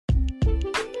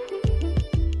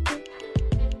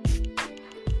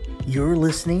You're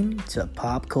listening to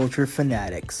Pop Culture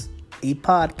Fanatics, a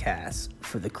podcast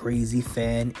for the crazy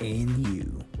fan in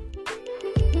you.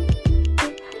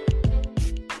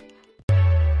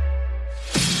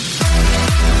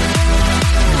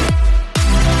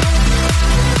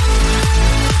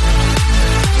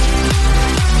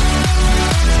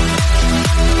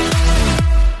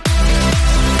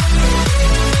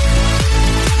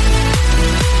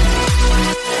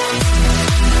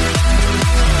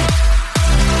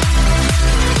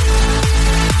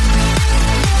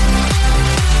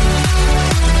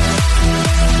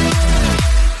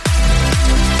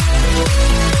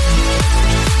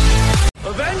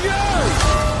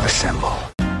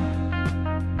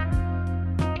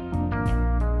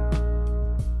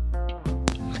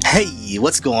 Hey,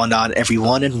 what's going on,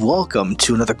 everyone, and welcome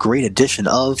to another great edition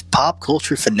of Pop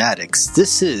Culture Fanatics.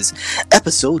 This is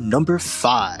episode number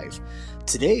 5.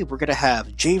 Today, we're going to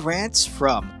have Jay Rants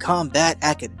from Combat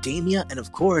Academia, and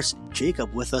of course,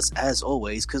 Jacob with us as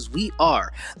always, because we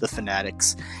are the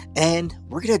Fanatics. And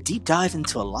we're going to deep dive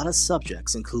into a lot of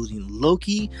subjects, including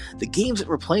Loki, the games that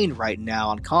we're playing right now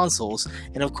on consoles,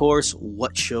 and of course,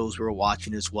 what shows we're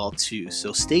watching as well, too.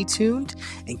 So stay tuned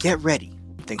and get ready.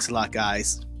 Thanks a lot,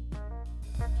 guys.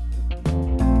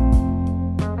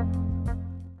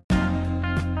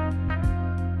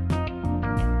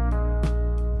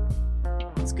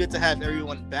 It's good to have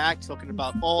everyone back talking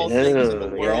about all things in the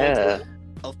world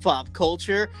of pop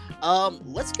culture.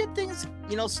 Let's get things,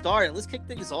 started. Let's kick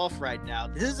things off right now.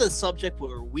 This is a subject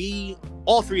where we,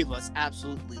 all three of us,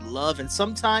 absolutely love, and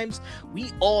sometimes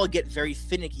we all get very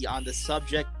finicky on the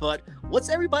subject, but what's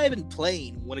everybody been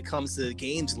playing when it comes to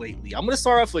games lately? I'm going to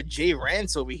start off with Jay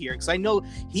Rants over here, because I know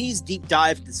he's deep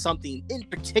dived into something in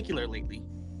particular lately.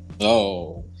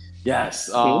 Oh, yes.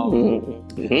 Hello.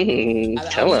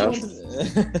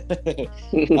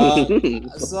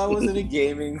 So I was in a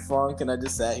gaming funk, and I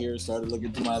just sat here and started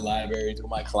looking through my library, through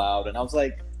my cloud, and I was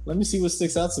like, let me see what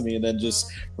sticks out to me. And then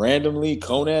just randomly,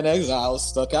 Conan Exiles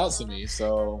stuck out to me.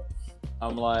 So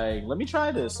I'm like, let me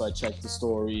try this. So I checked the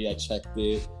story, I checked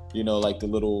it, like the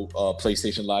little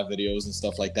PlayStation Live videos and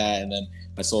stuff like that. And then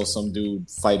I saw some dude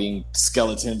fighting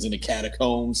skeletons in a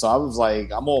catacomb. So I was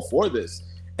like, I'm all for this.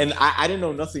 And I didn't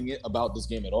know nothing about this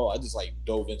game at all. I just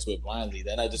dove into it blindly.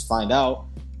 Then I just find out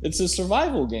it's a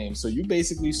survival game. So you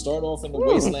basically start off in the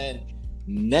wasteland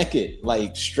naked,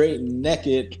 straight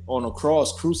naked on a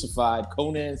cross, crucified.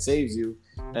 Conan saves you.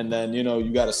 And then,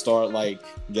 you got to start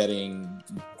getting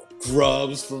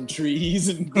grubs from trees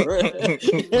and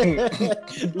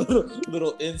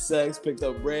little insects, picked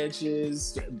up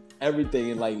branches,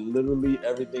 everything. And literally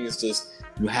everything is just,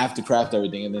 you have to craft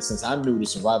everything. And then since I'm new to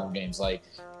survival games, I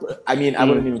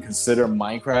wouldn't even consider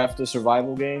Minecraft a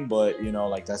survival game, but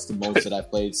that's the most that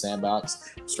I've played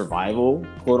sandbox survival,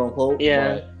 quote unquote.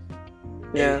 Yeah.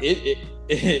 But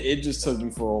it just took me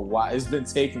for a while. It's been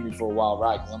taking me for a while,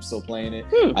 right? Because I'm still playing it.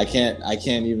 I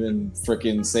can't even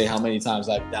freaking say how many times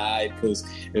I've died, because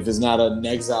if it's not an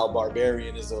exile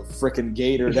barbarian, it's a freaking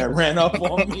gator that ran up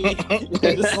on me and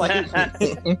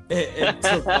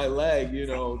took my leg.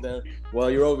 That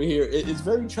while you're over here, it's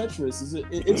very treacherous.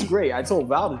 It's great. I told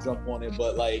Val to jump on it,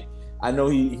 but I know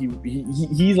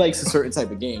he likes a certain type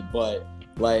of game, but.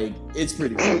 It's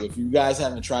pretty cool. If you guys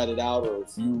haven't tried it out, or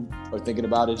if you are thinking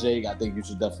about it, Jake, I think you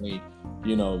should definitely,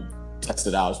 test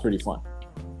it out. It's pretty fun.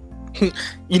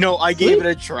 I gave it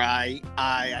a try.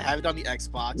 I have it on the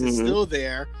Xbox. It's still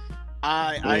there.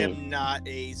 I am not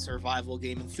a survival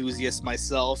game enthusiast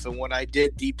myself, and when I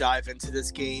did deep dive into this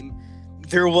game,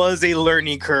 there was a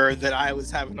learning curve that I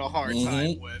was having a hard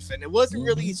time with, and it wasn't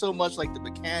really so much the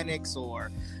mechanics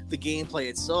or the gameplay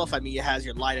itself. I mean, it has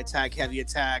your light attack, heavy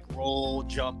attack, roll,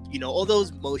 jump, all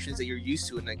those motions that you're used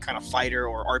to in a kind of fighter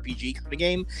or RPG kind of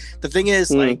game. The thing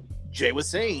is, like Jay was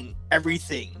saying,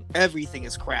 everything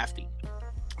is crafty.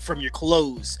 From your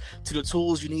clothes to the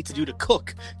tools you need to do to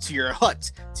cook, to your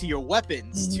hut, to your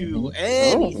weapons, to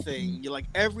anything. You're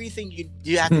everything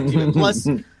you have to do.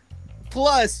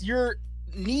 Plus, you're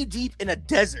knee deep in a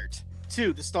desert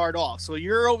too to start off. So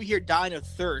you're over here dying of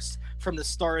thirst from the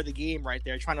start of the game right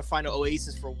there, trying to find an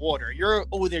oasis for water. You're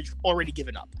over there already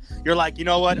giving up. You're like, you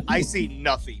know what? I see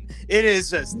nothing. It is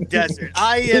just desert.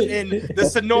 I am in the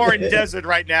Sonoran desert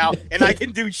right now, and I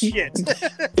can do shit.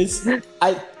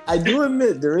 I do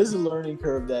admit there is a learning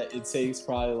curve that it takes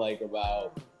probably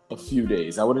about a few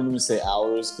days. I wouldn't even say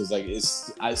hours because like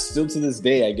I still to this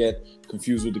day I get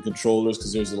confused with the controllers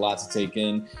because there's a lot to take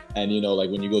in, and like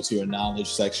when you go to your knowledge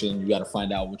section, you got to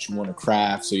find out what you want to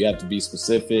craft, so you have to be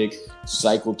specific,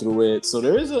 cycle through it. So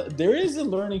there is a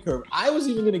learning curve. I was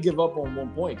even gonna give up on one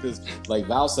point because like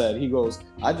Val said, he goes,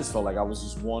 I just felt like I was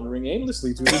just wandering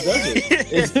aimlessly through the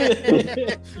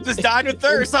desert. Just dying of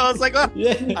thirst. I was like, oh,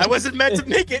 yeah. I wasn't meant to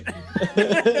make it.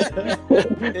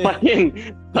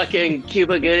 fucking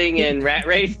Cuba Gooding and Rat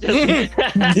Race.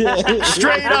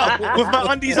 Straight up with my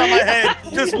undies on my head,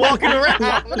 just walking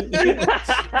around.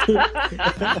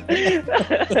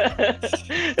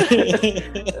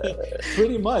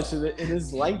 Pretty much. It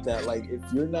is like that. Like if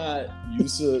you're not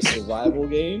used to survival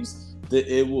games,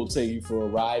 it will take you for a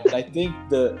ride. But I think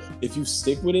if you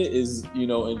stick with it is,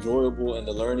 enjoyable, and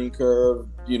the learning curve,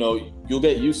 you'll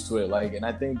get used to it. Like, and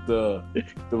I think the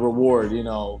reward,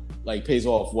 like pays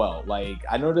off well. Like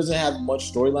I know it doesn't have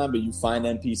much storyline, but you find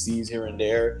NPCs here and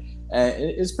there, and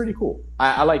it's pretty cool.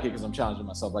 I like it because I'm challenging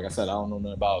myself. Like I said, I don't know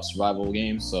nothing about survival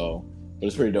games, but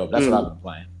it's pretty dope. That's what I've been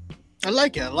playing. I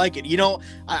like it.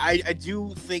 I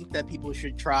do think that people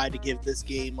should try to give this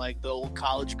game like the old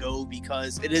college go,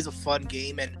 because it is a fun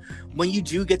game, and when you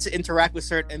do get to interact with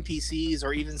certain NPCs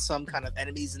or even some kind of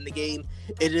enemies in the game,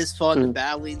 it is fun. The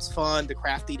battling's fun, the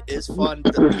crafting is fun,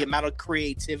 the amount of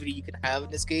creativity you can have in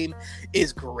this game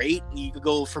is great. You could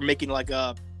go from making like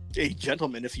a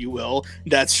gentleman, if you will,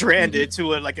 that's stranded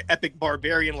to an epic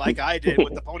barbarian like I did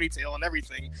with the ponytail and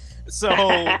everything. So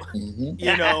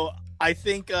I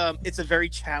think it's a very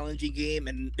challenging game,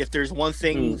 and if there's one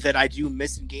thing that I do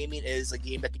miss in gaming is a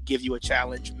game that can give you a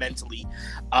challenge mentally.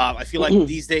 I feel like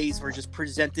these days we're just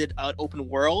presented an open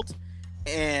world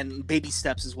and baby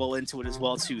steps as well into it as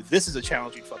well too. This is a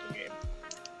challenging fucking game.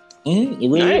 It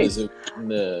really is.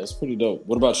 It's pretty dope.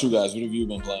 What about you guys? What have you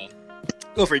been playing?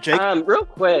 Go for it, Jake. Real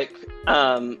quick,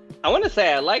 I want to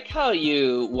say I like how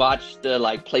you watched the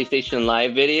PlayStation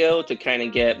Live video to kind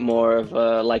of get more of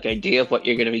a idea of what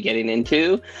you're going to be getting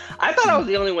into. I thought I was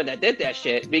the only one that did that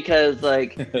shit because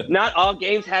not all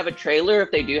games have a trailer.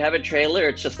 If they do have a trailer,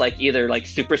 it's just either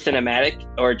super cinematic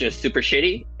or just super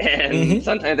shitty, and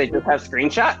sometimes they just have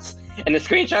screenshots. And the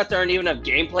screenshots aren't even of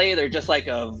gameplay; they're just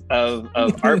of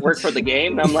artwork for the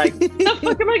game. And I'm like, "What the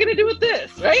fuck am I gonna do with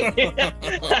this?" Right?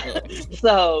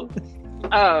 So,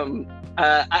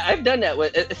 I've done that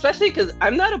especially because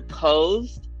I'm not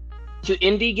opposed to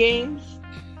indie games,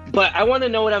 but I want to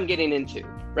know what I'm getting into,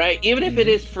 right? Even if it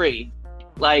is free,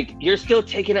 you're still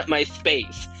taking up my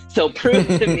space. So prove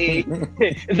to me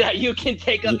that you can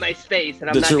take up my space, and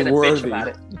I'm not going to bitch about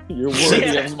it. You're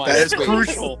worthy of my space. That is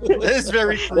crucial. That is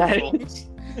very crucial.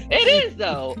 It is,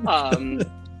 though. I'm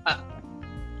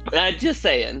just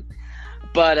saying.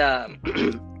 But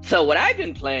so what I've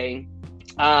been playing,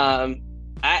 I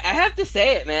have to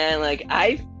say it, man.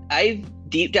 I've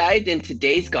deep dived into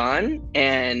Days Gone,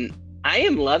 and I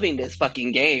am loving this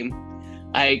fucking game.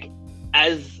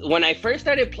 As when I first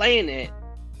started playing it,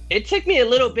 it took me a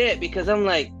little bit because I'm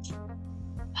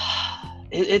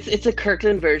it's a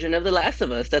Kirkland version of The Last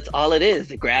of Us. That's all it is.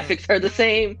 The graphics are the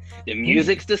same. The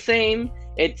music's the same.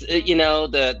 It's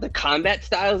the combat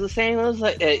style is the same. I was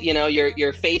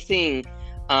you're facing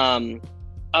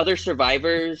other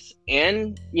survivors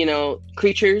and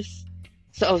creatures.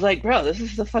 So I was like, bro, this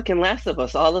is the fucking Last of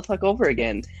Us all the fuck over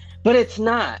again. But it's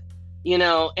not,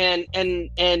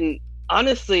 and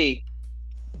honestly,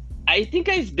 I think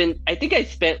I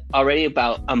spent already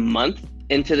about a month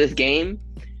into this game,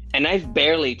 and I've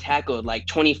barely tackled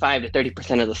 25 to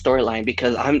 30% of the storyline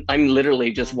because I'm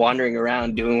literally just wandering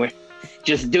around doing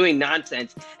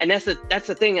nonsense. And that's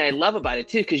the thing I love about it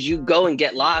too, because you go and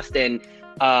get lost, and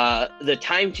the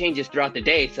time changes throughout the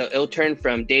day. So it'll turn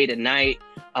from day to night.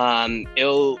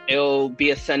 It'll be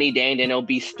a sunny day, and then it'll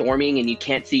be storming, and you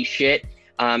can't see shit.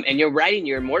 And you're riding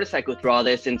your motorcycle through all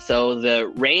this, and so the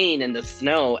rain and the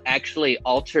snow actually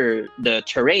alter the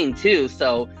terrain too.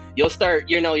 So you'll start,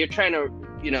 you're trying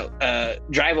to,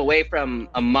 drive away from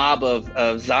a mob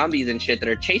of zombies and shit that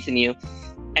are chasing you,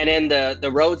 and then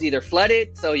the road's either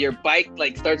flooded, so your bike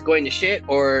starts going to shit,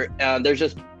 or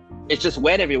it's just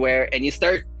wet everywhere, and you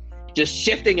start just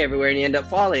shifting everywhere, and you end up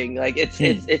falling.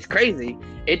 It's crazy.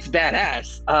 It's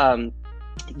badass.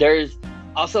 There's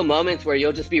also moments where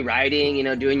you'll just be riding,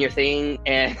 doing your thing,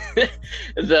 and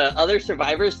the other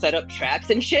survivors set up traps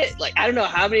and shit. I don't know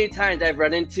how many times I've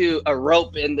run into a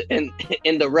rope in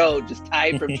the road, just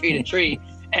tied from tree to tree,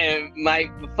 and my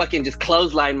fucking just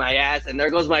clothesline my ass, and there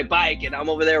goes my bike, and I'm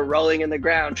over there rolling in the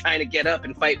ground trying to get up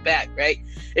and fight back, right?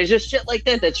 It's just shit like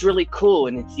that that's really cool,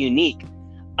 and it's unique.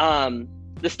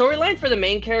 The storyline for the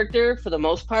main character, for the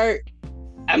most part,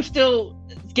 I'm still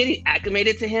getting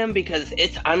acclimated to him because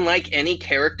it's unlike any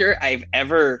character I've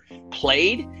ever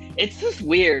played. It's just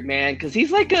weird, man, because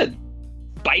he's like a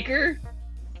biker,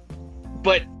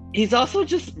 but he's also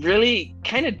just really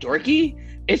kind of dorky.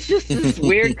 It's just this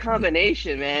weird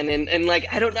combination, man. And like,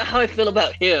 I don't know how I feel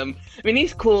about him. I mean,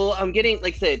 he's cool. I'm getting,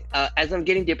 like I said, as I'm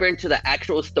getting deeper into the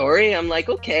actual story, I'm like,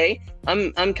 okay,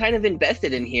 I'm kind of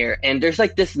invested in here. And there's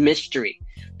like this mystery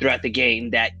throughout the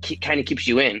game that kind of keeps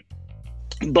you in.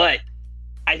 But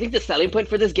I think the selling point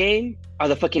for this game are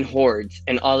the fucking hordes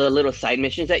and all the little side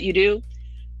missions that you do.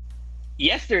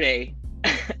 Yesterday,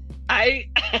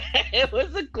 it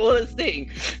was the coolest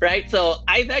thing, right? So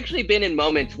I've actually been in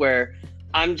moments where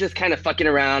I'm just kind of fucking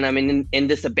around. I'm in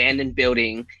this abandoned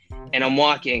building and I'm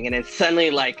walking, and then suddenly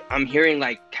like I'm hearing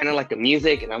like kind of like the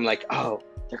music, and I'm like, oh,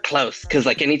 they're close. Because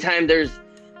like anytime there's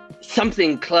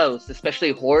something close,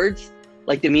 especially hordes,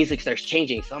 like the music starts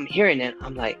changing. So I'm hearing it.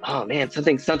 I'm like, oh man,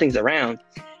 something's around.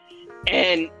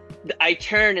 And I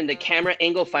turn and the camera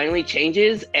angle finally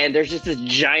changes, and there's just this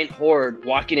giant horde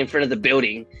walking in front of the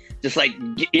building. Just like,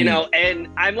 you know, and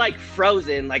I'm like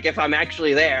frozen. Like if I'm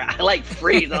actually there, I like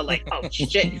freeze. I'm like, oh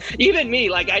shit. Even me,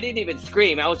 like I didn't even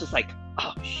scream. I was just like,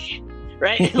 oh shit.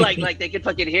 Right? like they could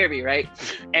fucking hear me, right?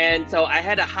 And so I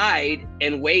had to hide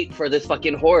and wait for this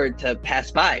fucking horde to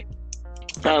pass by.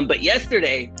 But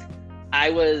yesterday, I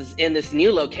was in this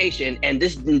new location, and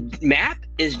this map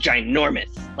is ginormous.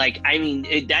 Like, I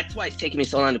mean, that's why it's taking me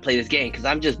so long to play this game, because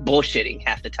I'm just bullshitting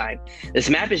half the time.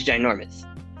 This map is ginormous.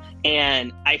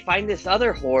 And I find this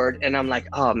other horde, and I'm like,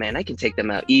 oh man, I can take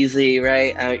them out easy,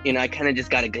 right? I kind of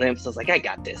just got a glimpse. I was like, I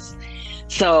got this.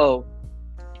 So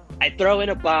I throw in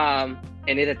a bomb,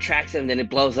 and it attracts them, then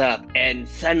it blows up. And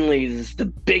suddenly, the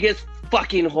biggest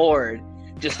fucking horde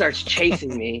just starts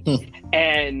chasing me.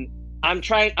 And I'm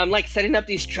like setting up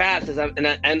these traps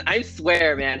and I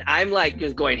swear, man, I'm like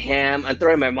just going ham. I'm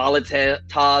throwing my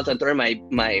Molotovs, I'm throwing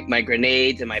my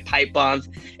grenades and my pipe bombs.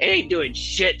 It ain't doing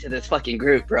shit to this fucking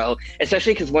group, bro.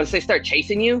 Especially because once they start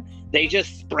chasing you, they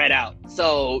just spread out.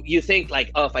 So you think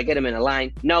like, oh, if I get them in a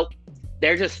line, nope,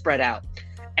 they're just spread out.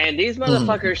 And these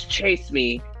motherfuckers chased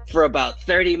me for about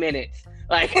 30 minutes.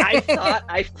 Like I thought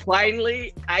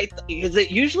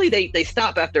because usually they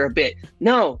stop after a bit.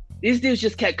 No. These dudes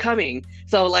just kept coming.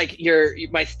 So like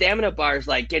my stamina bar is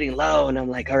like getting low, and I'm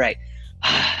like, all right,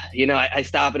 I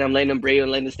stop and I'm letting them breathe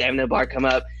and letting the stamina bar come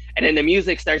up. And then the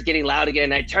music starts getting loud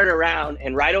again. I turn around,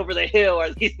 and right over the hill are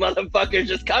these motherfuckers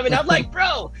just coming. I'm like,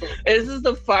 bro, this is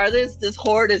the farthest this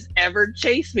horde has ever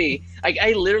chased me. Like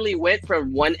I literally went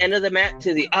from one end of the map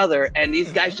to the other, and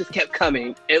these guys just kept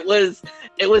coming. It was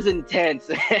intense.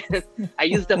 I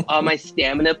used up all my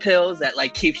stamina pills that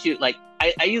like keeps you like.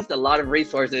 I used a lot of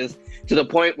resources to the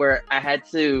point where I had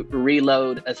to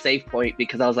reload a save point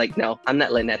because I was like, no, I'm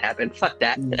not letting that happen. Fuck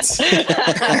that.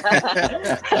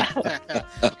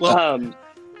 Well,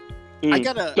 I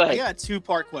got a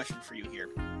two-part question for you here.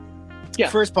 Yeah.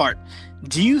 First part,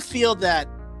 do you feel that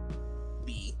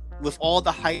with all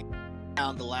the hype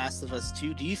around The Last of Us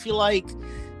 2, do you feel like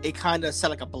it kind of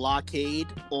set like a blockade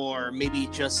or maybe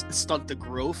just stunt the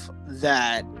growth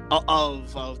that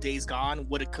of Days Gone,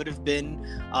 what it could have been,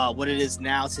 what it is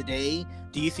now today?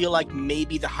 Do you feel like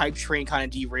maybe the hype train kind of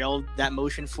derailed that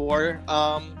motion for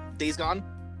Days Gone?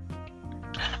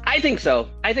 I think so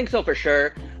for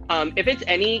sure. If it's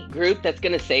any group that's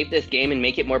going to save this game and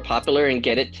make it more popular and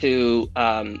get it to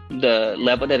the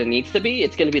level that it needs to be,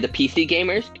 it's going to be the PC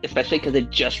gamers, especially because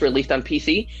it just released on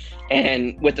PC.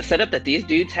 And with the setup that these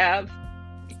dudes have,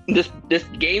 this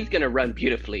game's going to run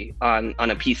beautifully on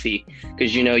a PC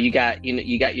because you got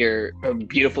your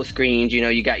beautiful screens,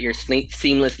 you got your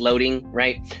seamless loading,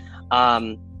 right?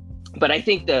 But I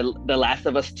think the Last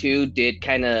of Us 2 did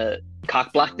kind of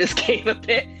cockblock this game a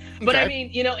bit. But okay. I mean,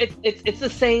 it's the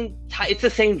same. It's the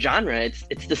same genre.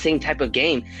 It's the same type of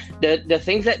game. The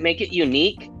things that make it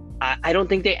unique, I don't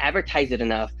think they advertise it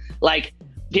enough. Like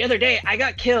the other day, I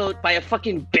got killed by a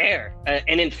fucking bear,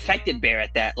 an infected bear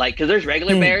at that. Like, because there's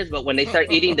regular bears, but when they start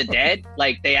eating the dead,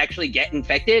 like they actually get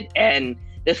infected. And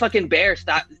this fucking bear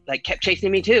kept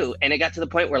chasing me too. And it got to the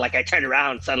point where like I turned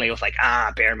around, suddenly it was like,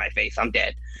 bear in my face, I'm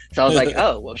dead. So I was like,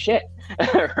 oh well, shit,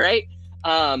 right?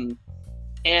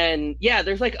 And yeah,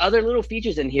 there's like other little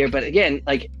features in here, but again,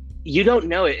 like you don't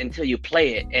know it until you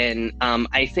play it. And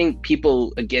I think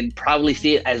people again probably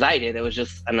see it as I did. It was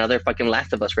just another fucking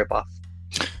Last of Us ripoff.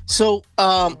 So,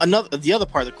 the other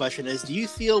part of the question is: do you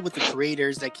feel with the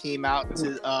creators that came out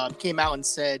and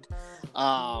said,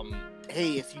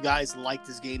 "Hey, if you guys like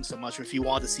this game so much, or if you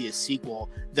want to see a sequel,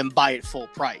 then buy it full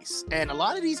price"? And a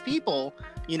lot of these people,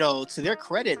 to their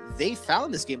credit, they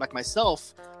found this game, like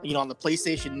myself, on the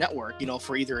PlayStation Network,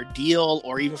 for either a deal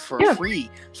or even for free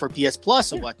for PS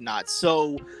Plus and whatnot.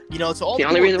 So, to all the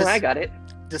only reason why I got it.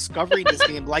 Discovering this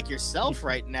game like yourself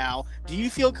right now, do you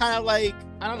feel kind of like,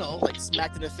 I don't know, like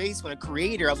smacked in the face when a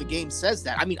creator of a game says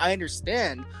that? I mean, I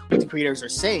understand what the creators are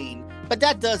saying, but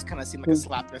that does kind of seem like a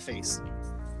slap in the face.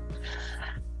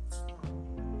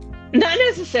 Not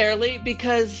necessarily,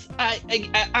 because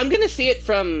I'm gonna see it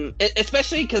from,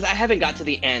 especially because I haven't got to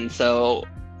the end, so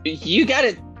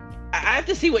I have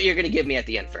to see what you're gonna give me at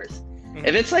the end first. Mm-hmm.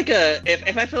 If it's like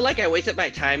if I feel like I wasted my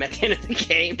time at the end of the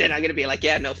game, then I'm gonna be like,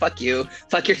 yeah, no, fuck you,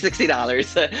 fuck your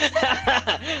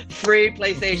 $60, free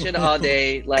PlayStation all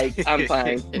day, like I'm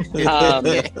fine.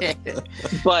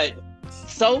 But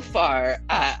so far,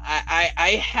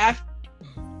 I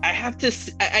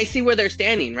see where they're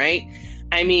standing, right?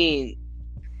 I mean,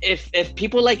 if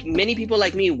many people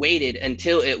like me waited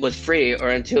until it was free or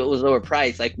until it was lower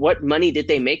price, like what money did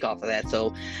they make off of that?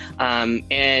 So,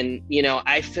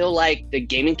 I feel like the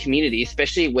gaming community,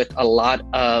 especially with a lot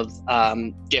of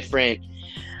different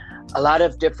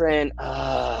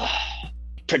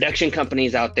production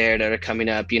companies out there that are coming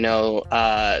up,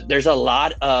 there's a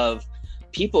lot of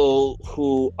people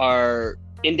who are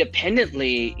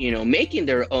independently, making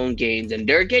their own games, and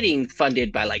they're getting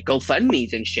funded by like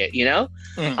GoFundMe's and shit,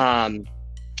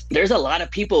 there's a lot of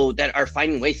people that are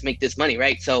finding ways to make this money,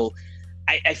 right? So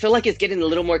I feel like it's getting a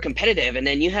little more competitive. And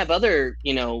then you have other,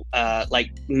 like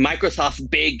Microsoft's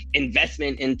big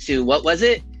investment into, what was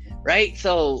it, right?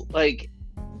 So like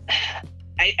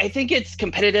I think it's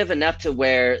competitive enough to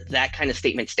where that kind of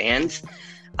statement stands.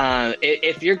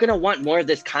 If you're going to want more of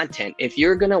this content, if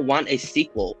you're going to want a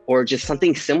sequel or just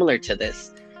something similar to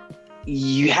this,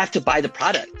 you have to buy the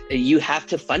product. You have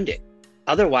to fund it.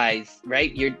 Otherwise,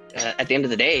 right, you're at the end of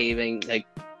the day, I mean, like,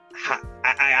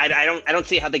 I don't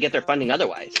see how they get their funding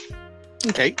otherwise.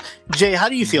 Okay. Jay, how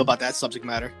do you feel about that subject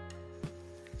matter?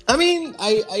 I mean,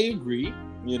 I agree.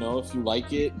 If you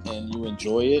like it and you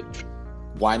enjoy it,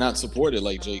 why not support it?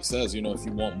 Like Jake says, if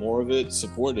you want more of it,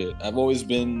 support it. I've always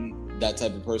been that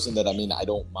type of person that, I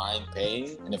don't mind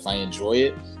paying, and if I enjoy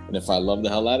it and if I love the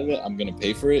hell out of it, I'm gonna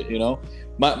pay for it.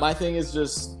 My thing is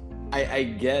just I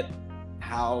get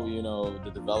how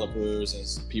the developers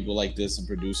and people like this and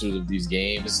producers of these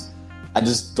games, I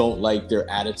just don't like their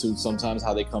attitude sometimes,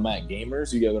 how they come at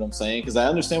gamers. You get what I'm saying? Because I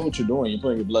understand what you're doing. You're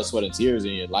putting your blood, sweat, and tears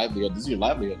in your livelihood. This is your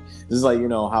livelihood. This is like,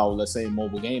 how, let's say,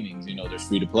 mobile gaming, there's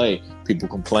free to play. People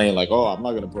complain like, oh, I'm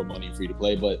not going to put money in free to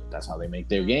play, but that's how they make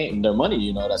their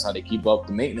money. That's how they keep up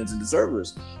the maintenance of the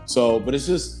servers. So, but it's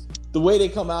just the way they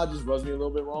come out just rubs me a little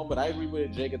bit wrong. But I agree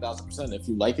with Jake 1,000%. If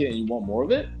you like it and you want more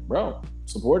of it, bro,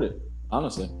 support it.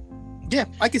 Honestly. Yeah,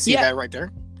 I can see that right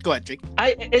there. Go ahead, Jake.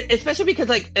 Especially because,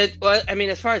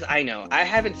 as far as I know, I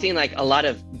haven't seen like a lot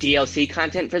of DLC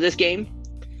content for this game.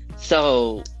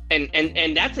 So,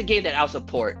 and that's a game that I'll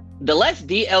support. The less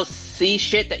DLC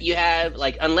shit that you have,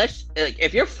 like, unless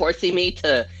if you're forcing me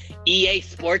to EA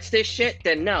Sports this shit,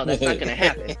 then no, that's not gonna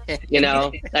happen.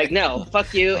 Like, no,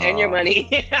 fuck you and your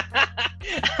money.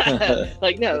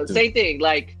 Like, no, same thing.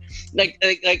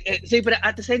 See, but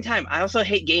at the same time, I also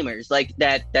hate gamers. Like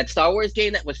that Star Wars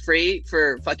game that was free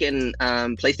for fucking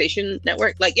PlayStation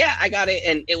Network. Like, yeah, I got it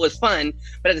and it was fun.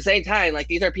 But at the same time, like,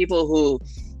 these are people who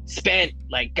spent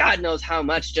like God knows how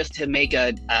much just to make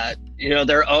a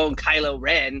their own Kylo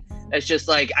Ren. It's just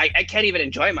like I can't even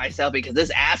enjoy myself because this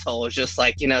asshole is just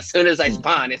like, as soon as I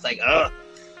spawn, it's like, ugh.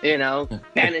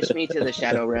 Banish me to the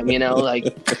Shadow Realm.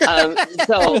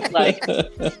 So like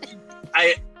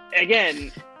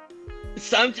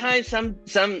sometimes some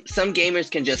gamers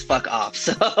can just fuck off.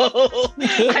 So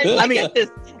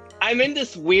I'm in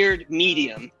this weird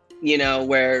medium,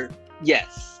 where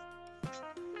yes.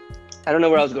 I don't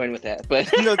know where I was going with that,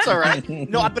 but no, it's all right.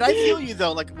 No, but I feel you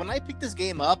though. Like when I picked this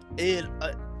game up, and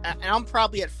I'm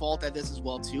probably at fault at this as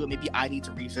well too. And maybe I need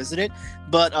to revisit it.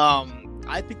 But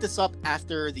I picked this up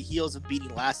after the heels of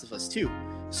beating Last of Us 2.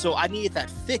 So I needed that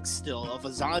fix still of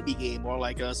a zombie game or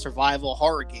like a survival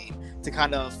horror game to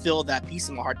kind of fill that piece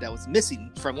in my heart that was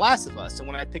missing from Last of Us. And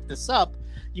when I picked this up,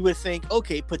 you would think,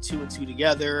 okay, put 2 and 2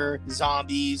 together,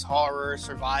 zombies, horror,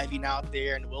 surviving out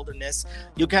there in the wilderness,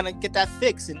 you'll kind of get that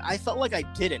fix. And I felt like I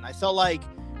didn't. I felt like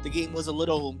the game was a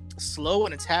little slow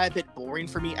and a tad bit boring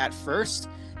for me at first.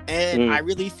 And I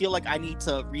really feel like I need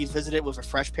to revisit it with a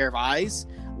fresh pair of eyes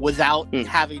without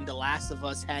having The Last of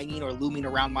Us hanging or looming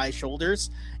around my shoulders,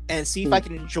 and see if I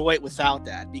can enjoy it without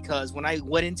that. Because when I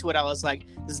went into it, I was like,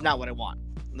 this is not what I want.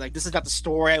 Like, this is not the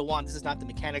story I want. This is not the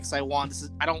mechanics I want.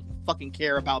 I don't fucking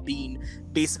care about being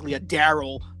basically a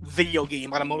Daryl video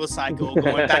game on a motorcycle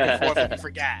going back and forth looking for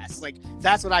gas. Like,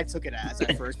 that's what I took it as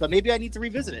at first. But maybe I need to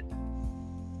revisit it.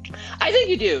 I think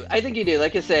you do.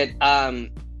 Like I said,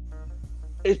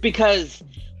 it's because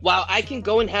while I can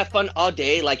go and have fun all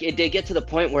day, like, it did get to the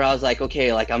point where I was like,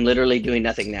 okay, like, I'm literally doing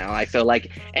nothing now. I feel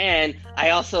like, and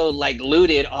I also like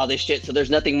looted all this shit, so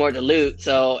there's nothing more to loot.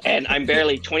 So, and I'm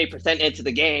barely 20% into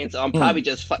the game, so I'm probably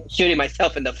just shooting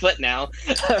myself in the foot now,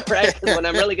 right? 'Cause when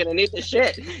I'm really gonna need the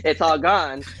shit, it's all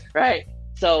gone, right?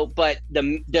 So, but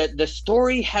the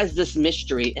story has this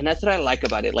mystery, and that's what I like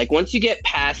about it. Like, once you get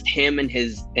past him and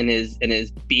his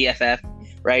BFF,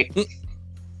 right?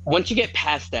 Once you get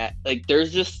past that, like,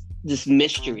 there's just this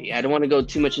mystery. I don't want to go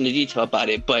too much into detail about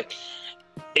it, but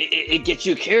it gets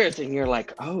you curious, and you're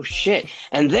like, oh shit.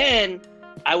 And then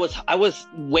I was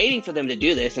waiting for them to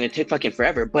do this, and it took fucking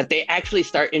forever, but they actually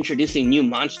start introducing new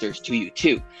monsters to you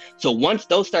too. So once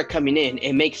those start coming in,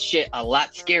 it makes shit a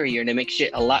lot scarier, and it makes shit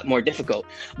a lot more difficult.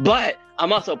 But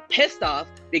I'm also pissed off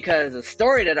because the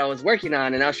story that I was working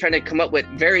on, and I was trying to come up with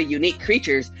very unique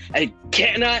creatures, I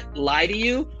cannot lie to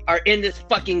you, are in this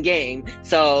fucking game.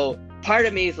 So part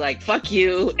of me is like, fuck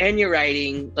you and your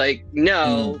writing. Like,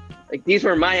 no, like, these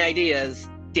were my ideas.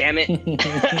 Damn it.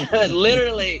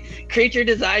 Literally, creature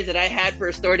designs that I had for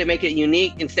a story to make it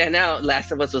unique and stand out.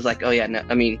 Last of Us was like, oh yeah, no,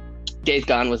 I mean, Days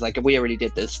Gone was like, we already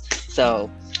did this.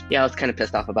 So yeah, I was kind of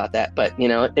pissed off about that, but you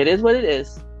know, it is what it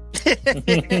is.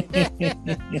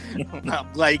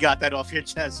 I'm glad you got that off your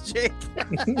chest, Jake.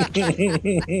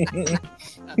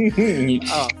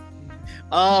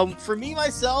 For me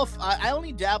myself, I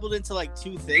only dabbled into like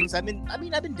two things. I've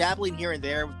been dabbling here and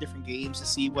there with different games to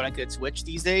see what I could switch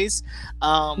these days.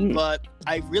 But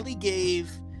I really gave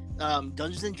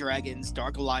Dungeons and Dragons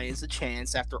Dark Alliance a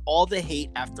chance after all the hate,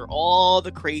 after all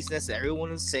the craziness that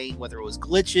everyone was saying, whether it was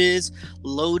glitches,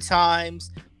 load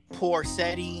times, poor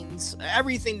settings,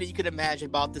 everything that you could imagine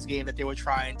about this game that they were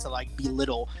trying to like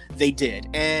belittle, they did.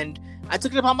 And I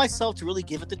took it upon myself to really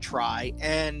give it a try,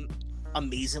 and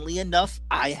amazingly enough,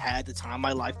 I had the time of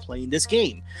my life playing this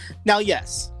game. Now,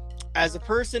 yes, as a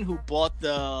person who bought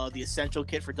the essential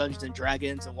kit for Dungeons and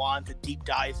Dragons and wanted to deep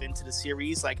dive into the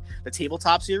series, like the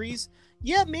tabletop series,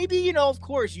 yeah, maybe, you know, of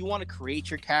course, you want to create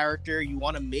your character, you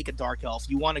want to make a dark elf,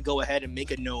 you want to go ahead and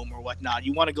make a gnome or whatnot,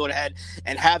 you want to go ahead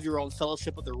and have your own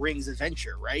Fellowship of the Rings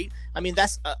adventure, right? I mean,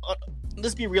 that's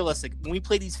let's be realistic. When we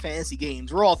play these fantasy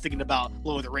games, we're all thinking about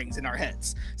Lord of the Rings in our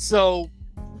heads. So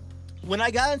when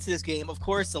I got into this game, of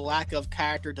course, the lack of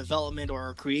character development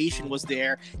or creation was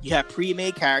there. You have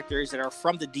pre-made characters that are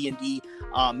from the D&D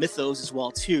mythos as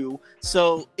well, too.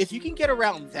 So if you can get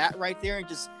around that right there and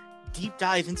just deep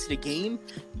dive into the game,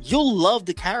 you'll love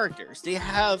the characters. They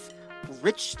have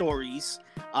rich stories,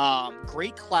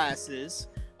 great classes,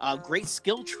 great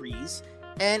skill trees,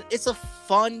 and it's a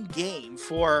fun game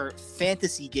for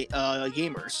fantasy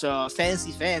gamers,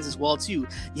 fantasy fans as well too.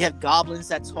 You have goblins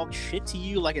that talk shit to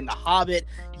you, like in The Hobbit.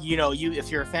 You know, if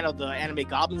you're a fan of the anime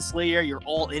Goblin Slayer, you're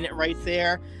all in it right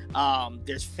there.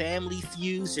 There's family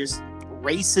feuds. There's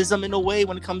racism in a way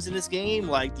when it comes in this game.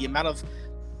 Like the amount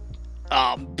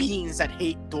of beings that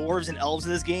hate dwarves and elves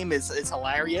in this game is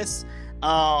hilarious.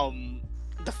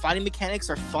 The fighting mechanics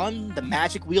are fun. The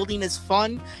magic wielding is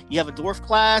fun. You have a dwarf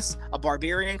class, a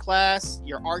barbarian class,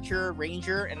 your archer,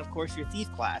 ranger, and of course your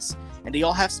thief class. And they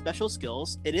all have special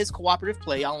skills. It is cooperative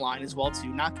play online as well too,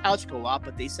 not couch co-op,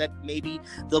 but they said maybe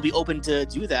they'll be open to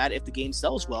do that if the game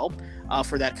sells well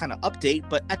for that kind of update.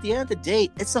 But at the end of the day,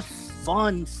 it's a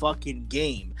fun fucking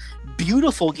game.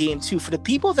 Beautiful game too. For the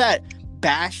people that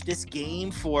bash this game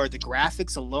for the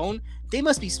graphics alone, they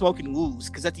must be smoking woos,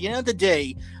 because at the end of the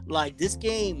day, like, this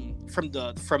game, from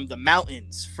the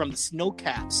mountains, from the snow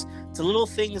caps to little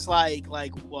things like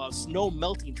snow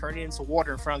melting turning into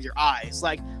water in front of your eyes,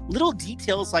 like little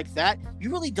details like that you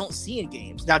really don't see in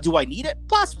games. Now, do I need it?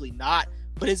 Possibly not.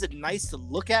 But is it nice to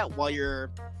look at while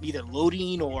you're either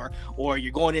loading or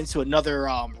you're going into another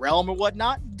realm or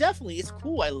whatnot? Definitely, it's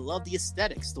cool. I love the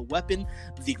aesthetics, the weapon,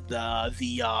 the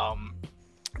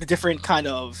different kind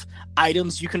of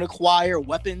items you can acquire,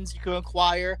 weapons you can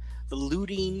acquire, the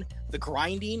looting, the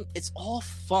grinding. It's all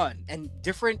fun, and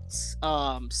different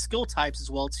skill types as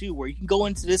well too, where you can go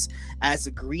into this as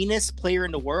the greenest player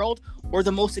in the world or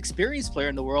the most experienced player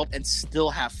in the world and still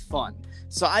have fun.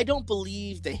 So I don't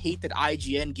believe the hate that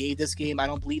IGN gave this game. I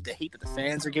don't believe the hate that the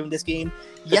fans are giving this game.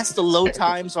 Yes, the load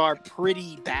times are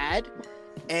pretty bad,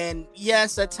 And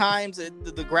yes, at times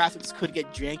the graphics could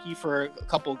get janky for a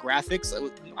couple of graphics.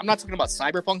 I'm not talking about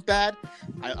Cyberpunk bad.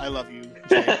 I love you,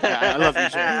 Jay. I love you,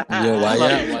 Jay. Yo,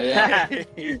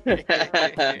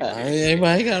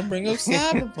 Everybody gotta bring up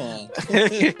Cyberpunk.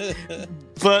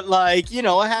 But like, you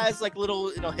know, it has like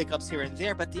little, you know, hiccups here and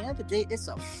there. But at the end of the day, it's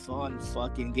a fun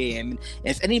fucking game.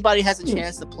 If anybody has a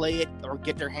chance to play it or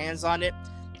get their hands on it,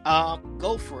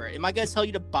 go for it. Am I gonna tell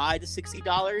you to buy the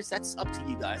 $60? That's up to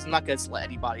you guys. I'm not gonna let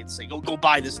anybody say go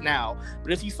buy this now.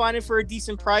 But if you find it for a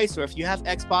decent price, or if you have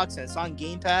Xbox and it's on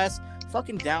Game Pass,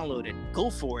 fucking download it. Go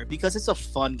for it because it's a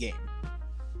fun game.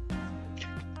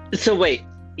 So wait,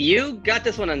 you got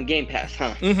this one on Game Pass,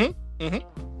 huh?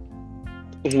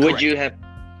 Would Correct. you have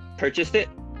purchased it?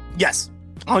 Yes.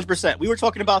 100%. We were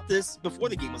talking about this before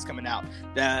the game was coming out,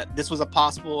 that this was a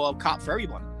possible cop for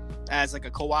everyone, as like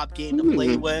a co-op game to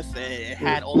play with. It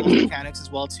had all those mechanics as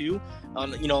well too.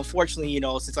 You know, unfortunately, you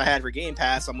know, since I had it for Game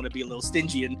Pass, I'm going to be a little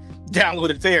stingy and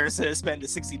download it there instead of spend the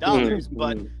 $60.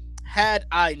 But had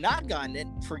I not gotten it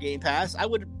for Game Pass, I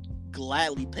would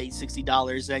gladly pay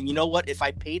 $60. And you know what? If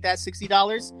I paid that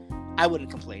 $60, I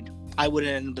wouldn't complain. I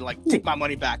wouldn't be like, take my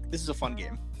money back. This is a fun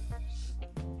game.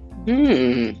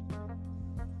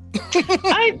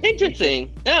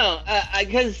 Interesting. No,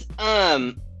 because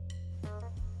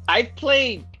I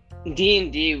played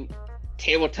D&D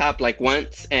tabletop like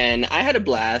once, and I had a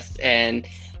blast. And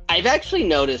I've actually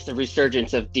noticed the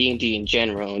resurgence of D&D in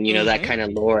general, and you know that kind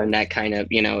of lore and that kind of,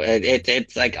 you know,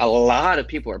 it's like a lot of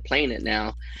people are playing it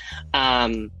now.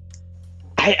 I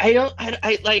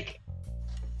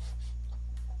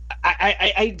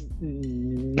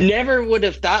never would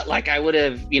have thought like I would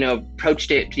have, you know, approached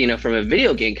it, you know, from a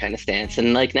video game kind of stance,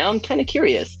 and like now I'm kind of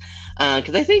curious.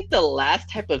 Because I think the last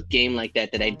type of game like that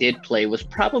I did play was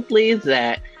probably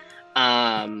that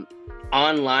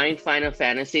online Final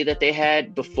Fantasy that they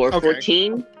had before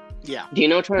 14. Yeah. Do you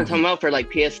know what I'm talking about for like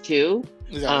PS2?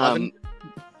 Is that 11?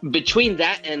 Between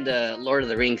that and the Lord of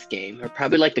the Rings game are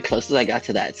probably like the closest I got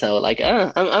to that. So like,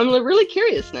 I'm really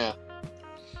curious now.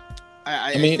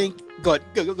 I mean, think go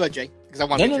ahead, Jay, because I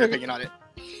want to get your opinion on it.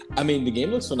 I mean, the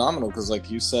game looks phenomenal because,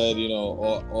 like you said, you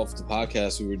know, off the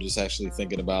podcast, we were just actually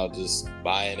thinking about just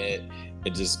buying it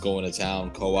and just going to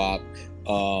town co-op.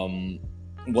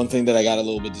 One thing that I got a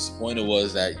little bit disappointed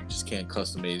was that you just can't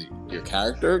customize your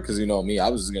character because, you know, me, I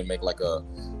was just gonna make like a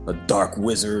dark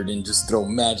wizard and just throw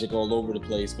magic all over the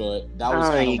place, but that was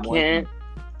kind of one.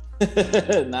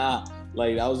 Nah,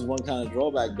 like that was one kind of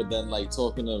drawback. But then, like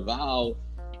talking to Val,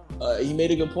 he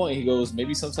made a good point. He goes,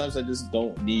 maybe sometimes I just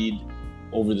don't need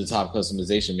over-the-top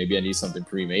customization. Maybe I need something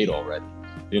pre-made already,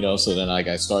 you know. So then like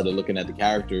I started looking at the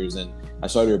characters and I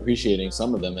started appreciating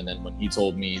some of them. And then when he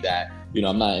told me that, you know,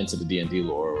 I'm not into the D&D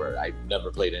lore, or I've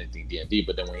never played anything D&D,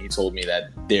 but then when he told me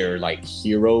that they're like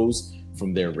heroes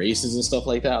from their races and stuff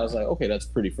like that, I was like, okay, that's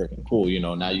pretty freaking cool. You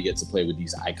know, now you get to play with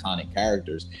these iconic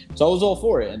characters. So I was all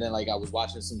for it. And then like I was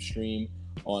watching some stream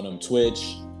on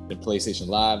Twitch and PlayStation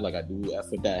Live, like I do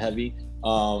F with that heavy.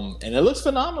 And it looks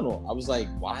phenomenal. I was like,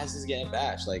 why is this getting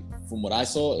bashed? Like from what I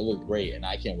saw, it looked great, and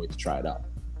I can't wait to try it out.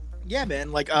 Yeah,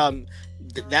 man. Like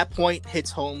that point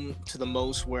hits home to the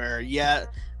most. Where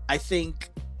I think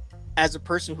as a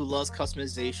person who loves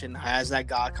customization, has that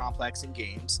god complex in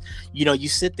games, you know, you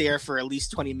sit there for at least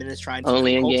 20 minutes trying to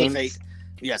cultivate. Games?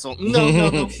 Yeah, so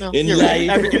no. In You're life.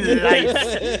 Right.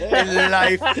 In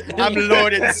life, I'm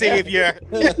Lord and Savior.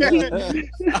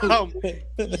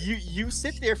 You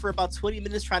sit there for about 20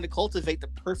 minutes trying to cultivate the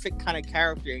perfect kind of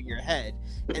character in your head,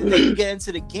 and then you get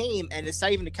into the game, and it's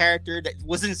not even the character that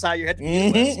was inside your head to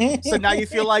begin with. So now you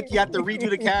feel like you have to redo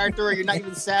the character, or you're not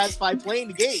even satisfied playing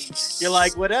the game. You're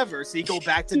like, whatever. So you go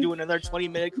back to doing another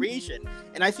 20-minute creation,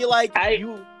 and I feel like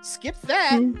you skip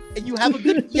that, and you have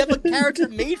a character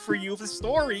made for you for the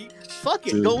story. Fuck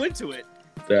it, go into it.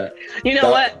 You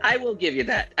know what? I will give you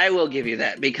that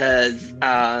because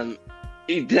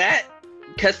that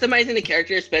customizing the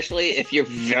character, especially if you're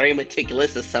very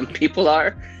meticulous, as some people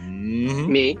are,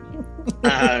 me.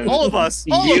 All of us.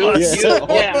 You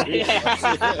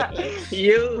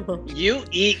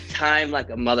eat time like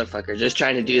a motherfucker just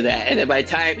trying to do that, and then by the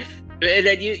time. And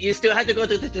then you still have to go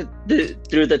through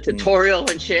the tutorial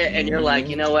and shit, and you're like,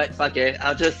 you know what, fuck it,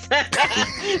 I'll just.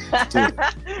 Dude,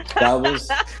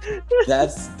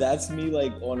 that's me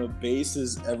like on a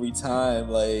basis every time.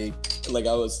 Like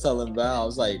I was telling Val, I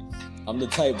was like, I'm the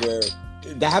type where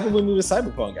that happened with me with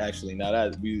Cyberpunk. Actually, now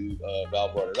that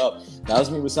Val brought it up, that was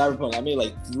me with Cyberpunk. I made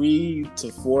like 3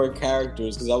 to 4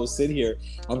 characters because I would sit here.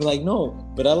 I'd be like, no,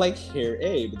 but I like hair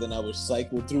A. But then I would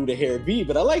cycle through to hair B.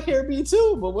 But I like hair B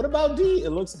too. But what about D? It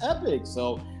looks epic.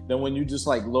 So then when you just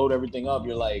like load everything up,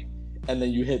 you're like, and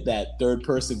then you hit that third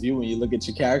person view when you look at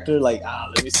your character, like,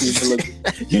 let me see if it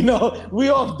looks, you know, we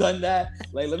all have done that.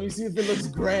 Like, let me see if it looks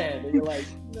grand. And you're like,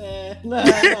 nah,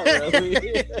 not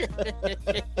really.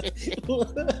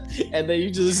 And then you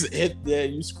just hit there,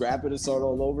 you scrap it and start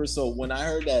all over. So when I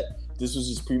heard that this was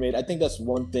just pre-made, I think that's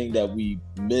one thing that we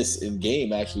miss in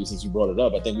game, actually, since you brought it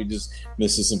up. I think we just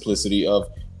miss the simplicity of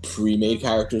pre-made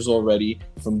characters already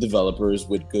from developers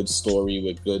with good story,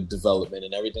 with good development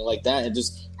and everything like that, and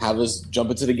just have us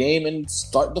jump into the game and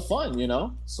start the fun, you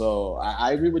know? So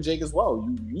I agree with Jake as well.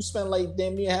 You spent like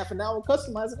damn near half an hour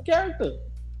customizing the character.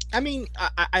 I mean,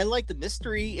 I like the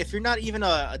mystery. If you're not even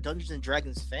a Dungeons and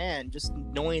Dragons fan, just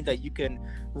knowing that you can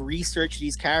research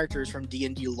these characters from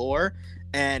D&D lore,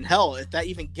 and hell, if that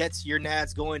even gets your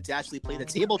nads going to actually play the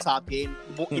tabletop game,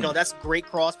 you know, that's great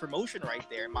cross promotion right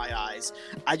there in my eyes.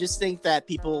 I just think that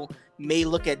people may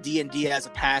look at D&D as a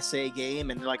passe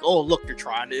game, and they're like, oh, look, they're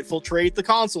trying to infiltrate the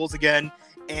consoles again.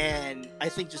 And I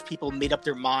think just people made up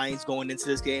their minds going into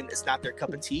this game. It's not their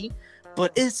cup of tea.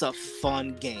 But it's a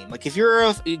fun game. Like, if you're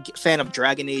a fan of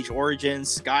Dragon Age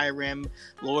Origins, Skyrim,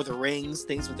 Lord of the Rings,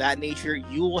 things of that nature,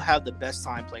 you will have the best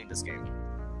time playing this game.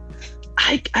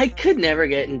 I could never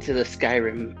get into the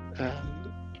Skyrim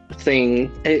thing.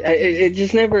 It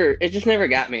just never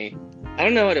got me. I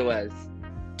don't know what it was.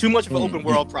 Too much of an open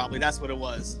world, probably. That's what it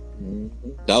was.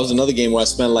 That was another game where I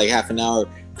spent like half an hour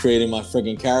creating my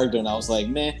freaking character, and I was like,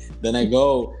 man. Then I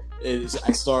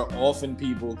start offing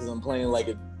people because I'm playing like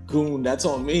a goon. That's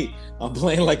on me. I'm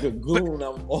playing like a goon.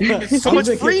 So much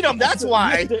freedom. That's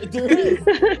why. There's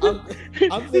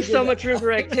so much room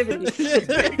for activity.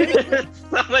 So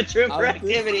much room for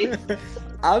activity.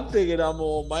 I'm thinking I'm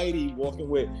almighty, walking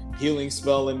with healing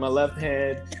spell in my left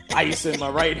hand, ice in my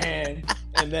right hand,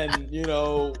 and then, you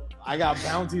know, I got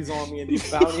bounties on me and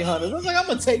these bounty hunters. I was like, I'm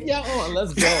gonna take y'all on.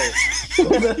 Let's go.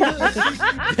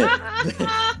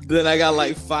 Then I got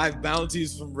like 5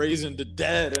 bounties from raising the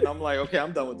dead, and I'm like, okay,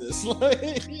 I'm done with this.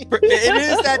 It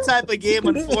is that type of game,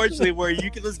 unfortunately, where you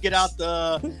can just get out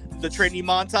the training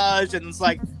montage, and it's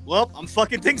like, well, I'm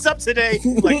fucking things up today.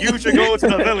 Like, you should go to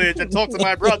the village and talk to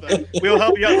my brother. We'll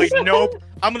help you out. Like, nope,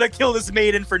 I'm gonna kill this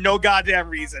maiden for no goddamn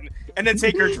reason, and then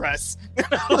take her dress.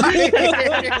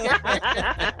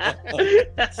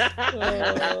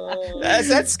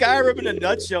 That's Skyrim in a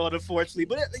nutshell, unfortunately.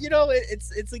 But you know,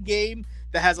 it's a game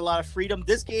that has a lot of freedom.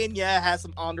 This game, has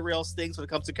some on the rails things when it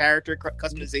comes to character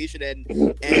customization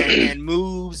and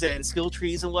moves and skill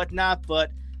trees and whatnot. But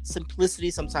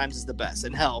simplicity sometimes is the best.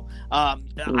 And hell,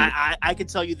 I can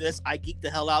tell you this: I geeked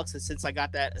the hell out since I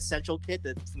got that essential kit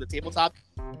from the tabletop.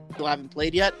 Still haven't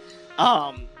played yet.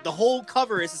 The whole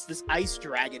cover is this ice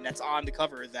dragon that's on the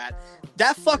cover. That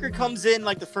fucker comes in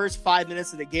like the first 5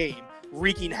 minutes of the game,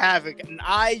 wreaking havoc, and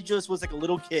I just was like a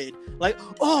little kid, like,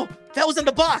 oh, that was in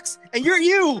the box, and you're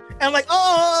you, and I'm like,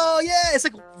 oh yeah, it's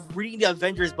like reading the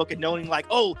Avengers book and knowing like,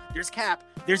 oh, there's Cap,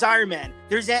 there's Iron Man,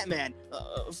 there's Ant-Man,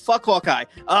 fuck Hawkeye,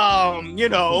 you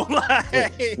know.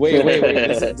 Like... wait,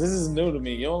 this is new to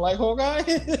me. You don't like Hawkeye?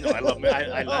 No, I love me.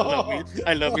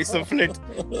 I love me some Flint.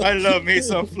 I love me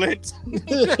some Flint.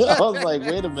 I was like,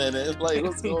 wait a minute, like,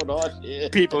 what's going on here?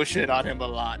 People shit on him a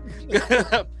lot.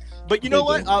 But you know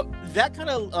what? That kind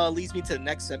of leads me to the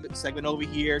next segment over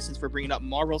here, since we're bringing up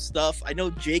Marvel stuff. I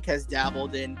know Jake has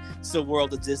dabbled in the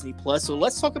world of Disney Plus, so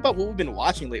let's talk about what we've been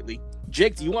watching lately.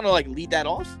 Jake, do you want to like lead that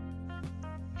off?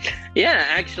 Yeah,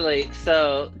 actually.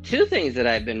 So 2 things that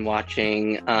I've been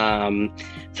watching.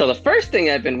 So the first thing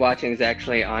I've been watching is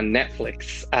actually on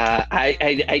Netflix.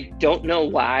 I don't know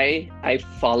why I've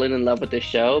fallen in love with this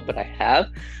show, but I have.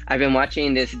 I've been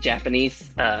watching this Japanese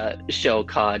show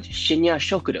called Shinya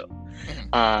Shokudo.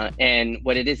 And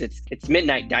what it is, it's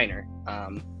Midnight Diner. I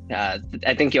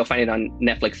think you'll find it on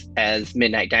Netflix as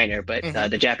Midnight Diner, but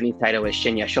the Japanese title is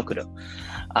Shinya Shokudo.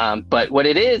 But what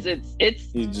it is,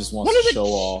 it's he just wants to show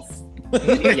off.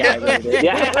 Yeah, I really do.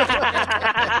 Yeah.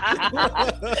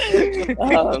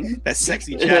 That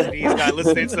sexy Japanese guy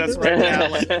listening to us right now.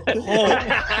 Like,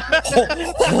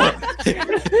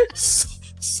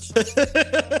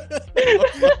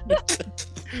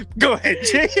 go ahead,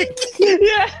 Jake.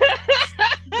 Yeah.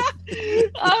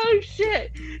 Oh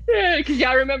shit! Because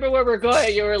y'all remember where we're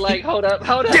going. You were like, "Hold up,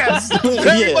 hold up." Yes,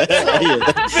 very much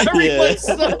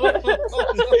so.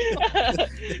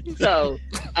 So,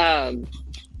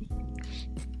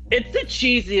 it's the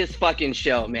cheesiest fucking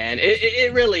show, man.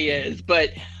 It really is.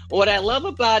 But what I love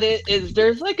about it is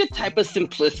there's like a type of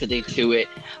simplicity to it.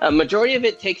 A majority of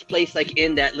it takes place like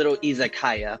in that little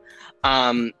izakaya,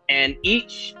 and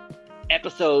each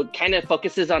episode kind of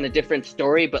focuses on a different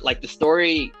story, but like the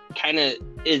story kind of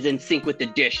is in sync with the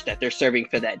dish that they're serving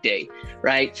for that day,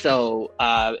 right? So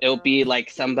it'll be like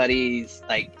somebody's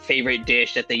like favorite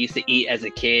dish that they used to eat as a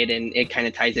kid, and it kind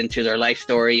of ties into their life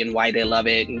story and why they love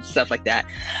it and stuff like that.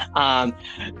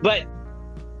 But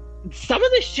some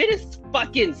of the shit is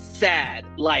fucking sad.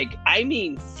 Like, I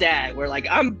mean sad. Where like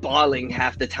I'm bawling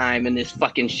half the time in this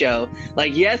fucking show.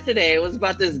 Like yesterday, it was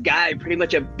about this guy pretty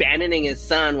much abandoning his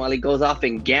son while he goes off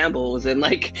and gambles, and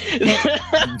like,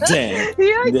 Damn.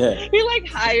 he like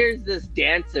hires this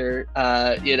dancer.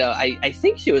 I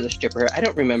think she was a stripper. I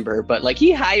don't remember, but like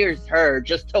he hires her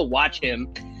just to watch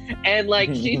him. And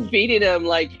like she's feeding him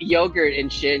like yogurt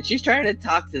and shit, and she's trying to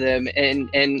talk to them,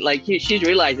 and like she's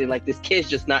realizing like this kid's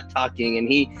just not talking, and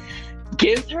he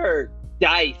gives her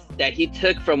dice that he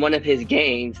took from one of his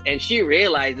games, and she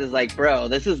realizes like, bro,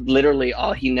 this is literally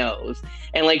all he knows.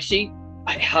 And like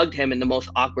I hugged him in the most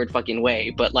awkward fucking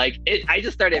way, but like I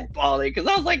just started bawling because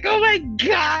I was like, oh my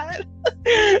god.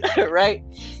 Right?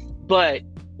 But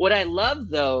what I love,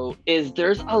 though, is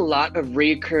there's a lot of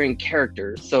reoccurring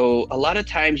characters. So a lot of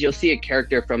times you'll see a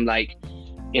character from like,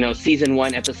 season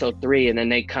 1, episode 3, and then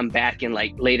they come back and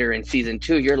like later in season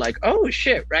 2, you're like, oh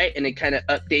shit, right? And it kind of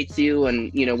updates you on,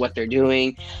 what they're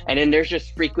doing. And then there's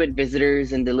just frequent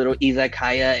visitors in the little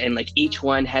izakaya, and like each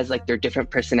one has like their different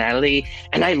personality.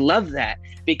 And I love that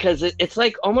because it's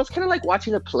like almost kind of like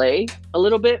watching a play a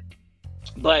little bit,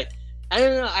 but I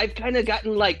don't know. I've kind of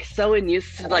gotten like so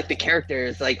used to like the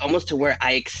characters, like almost to where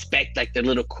I expect like their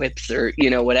little quips or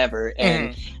whatever.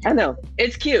 And I don't know.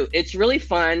 It's cute. It's really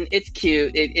fun. It's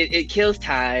cute. It kills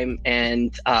time,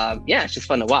 and yeah, it's just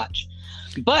fun to watch.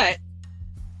 But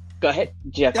go ahead.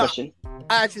 Do you have a question?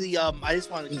 Actually, I just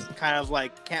want to kind of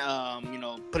like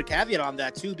put a caveat on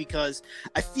that too, because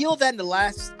I feel that in the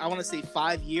last, I want to say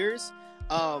 5 years,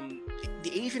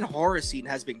 the Asian horror scene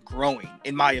has been growing,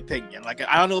 in my opinion. Like,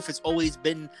 I don't know if it's always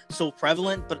been so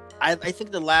prevalent, but I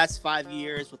think the last 5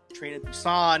 years with Train to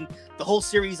Busan, the whole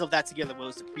series of that together,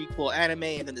 was the prequel anime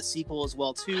and then the sequel as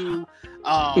well too.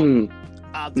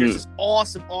 There's this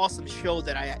awesome show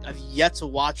that I've yet to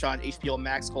watch on HBO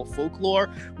Max called Folklore,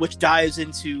 which dives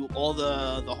into all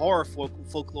the horror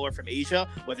folklore from Asia,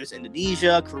 whether it's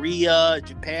Indonesia, Korea,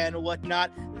 Japan, or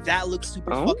whatnot. That looks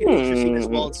super fucking interesting as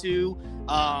well too.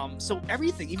 So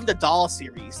everything, even the doll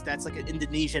series, that's like an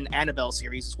Indonesian Annabelle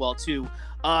series as well too.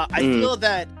 I feel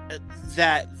that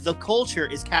the culture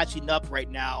is catching up right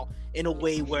now in a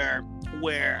way where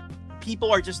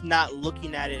people are just not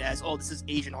looking at it as, oh, this is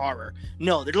Asian horror.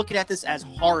 No, they're looking at this as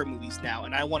horror movies now,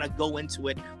 and I want to go into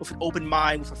it with an open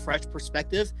mind, with a fresh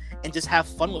perspective, and just have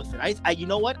fun with it. I you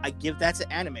know what? I give that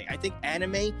to anime. I think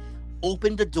anime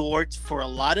opened the door for a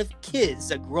lot of kids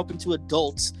that grew up into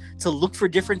adults to look for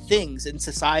different things in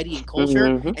society and culture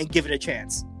and give it a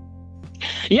chance.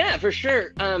 Yeah, for sure.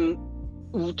 Two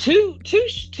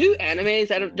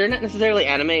animes. They're not necessarily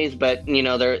animes, but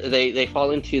they fall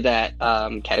into that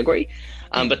category.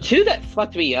 But two that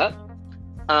fucked me up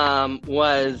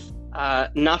was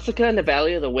Nausicaa and the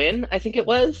Valley of the Wind. I think it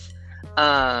was.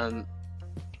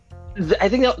 I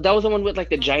think that was the one with like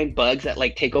the giant bugs that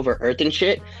like take over Earth and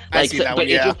shit. Like, I see that one.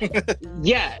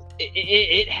 Yeah,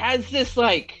 it has this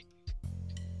like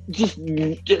just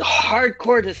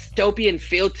hardcore dystopian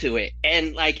feel to it,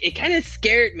 and like it kind of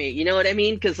scared me. You know what I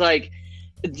mean? Because like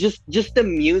just the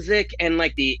music and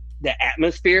like the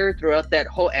atmosphere throughout that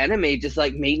whole anime just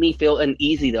like made me feel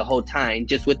uneasy the whole time,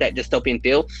 just with that dystopian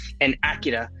feel. And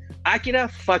Akira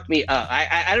fucked me up.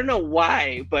 I don't know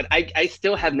why, but I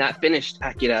still have not finished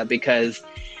Akira because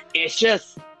it's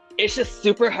just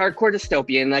super hardcore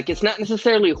dystopian. Like, it's not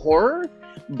necessarily horror,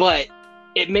 but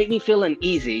it made me feel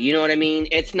uneasy. You know what I mean?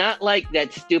 It's not like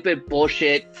that stupid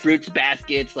bullshit fruits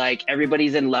baskets, like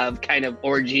everybody's in love kind of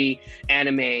orgy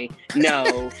anime.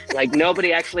 No, like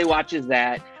nobody actually watches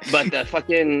that. But the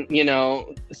fucking,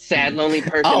 sad, lonely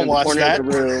person in the corner of the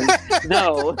room.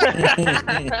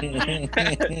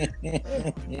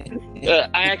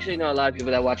 I actually know a lot of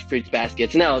people that watch fruits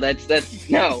baskets. No, that's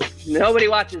no, nobody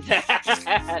watches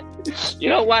that. You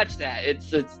don't watch that.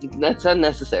 That's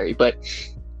unnecessary. But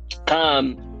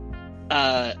there's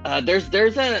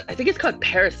a, I think it's called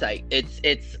Parasite.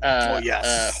 It's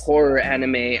a horror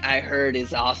anime I heard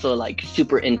is also like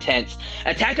super intense.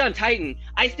 Attack on Titan,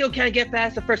 I still can't get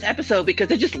past the first episode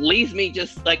because it just leaves me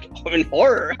just like in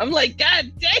horror. I'm like,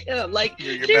 god damn, like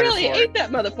she really ate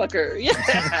that motherfucker. Yeah.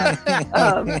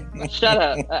 Shut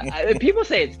up. People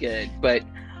say it's good, but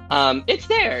It's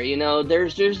there,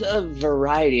 there's a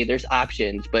variety, there's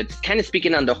options, but kind of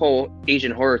speaking on the whole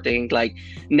Asian horror thing, like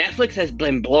Netflix has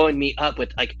been blowing me up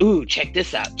with like, ooh, check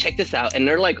this out. And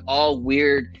they're like all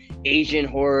weird Asian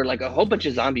horror, like a whole bunch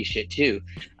of zombie shit too.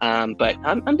 But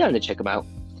I'm down to check them out.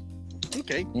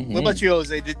 Okay. Mm-hmm. What about you,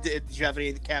 Jose? Did you have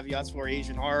any caveats for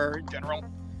Asian horror in general?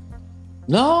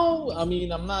 No, I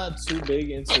mean, I'm not too big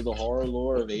into the horror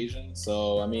lore of Asian,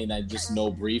 so I mean, I just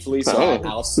know briefly, so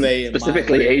I'll say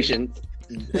specifically Asians.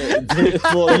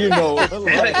 Well,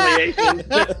 specifically Asians.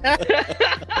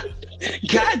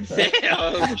 God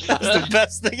damn, that's the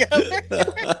best thing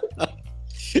ever.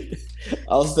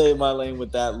 I'll stay in my lane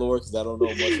with that lore because I don't know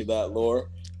much of that lore.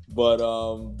 But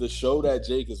the show that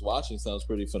Jake is watching sounds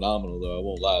pretty phenomenal, though. I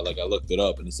won't lie. Like, I looked it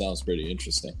up, and it sounds pretty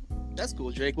interesting. That's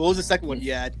cool, Jake. What was the second one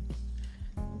you had?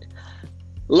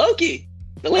 Loki.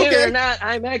 Believe it or not,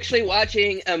 I'm actually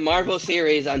watching a Marvel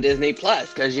series on Disney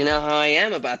Plus because you know how I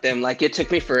am about them. Like, it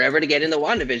took me forever to get into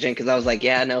WandaVision because I was like,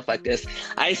 yeah, no, fuck this.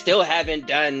 I still haven't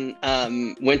done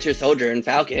Winter Soldier and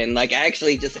Falcon. Like, I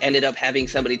actually just ended up having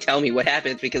somebody tell me what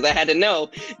happens because I had to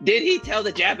know, did he tell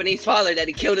the Japanese father that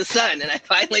he killed his son? And I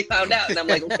finally found out. And I'm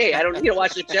like, okay, I don't need to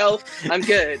watch the show. I'm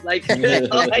good. Like, that's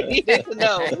all I needed to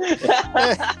know.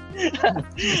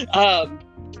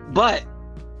 But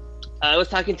I was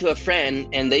talking to a friend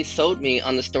and they sold me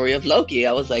on the story of Loki.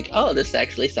 I was like, oh, this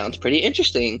actually sounds pretty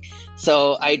interesting.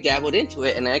 So I dabbled into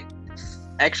it and I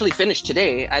actually finished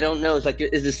today. I don't know.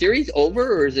 Is the series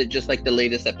over or is it just like the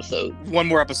latest episode? One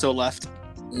more episode left.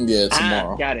 Yeah,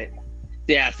 tomorrow. Got it.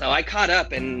 Yeah, so I caught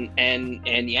up and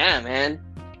yeah, man.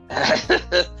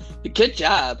 Good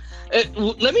job.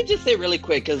 Let me just say really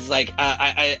quick, because like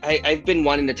I've been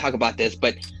wanting to talk about this,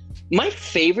 but my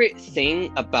favorite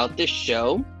thing about this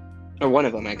show, or one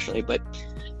of them actually, but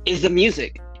is the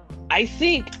music. I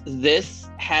think this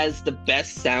has the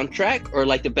best soundtrack, or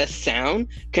like the best sound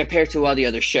compared to all the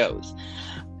other shows.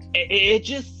 It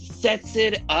just sets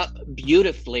it up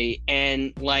beautifully,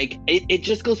 and like it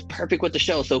just goes perfect with the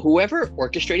show. So whoever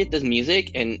orchestrated this music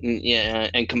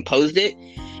and composed it,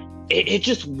 it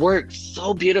just works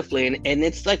so beautifully, and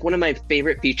it's like one of my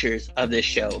favorite features of this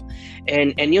show.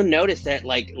 And you'll notice that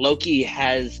like Loki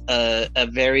has a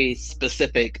very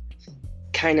specific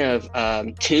kind of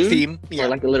tune theme, or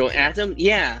like a little anthem.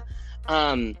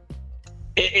 But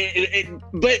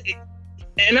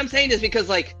and I'm saying this because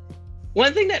like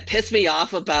one thing that pissed me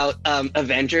off about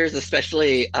Avengers,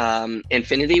 especially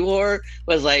Infinity War,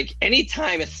 was like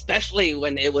anytime, especially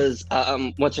when it was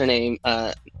what's her name,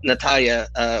 Natalia,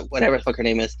 whatever the fuck her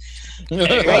name is.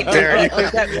 How dare you?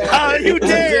 How you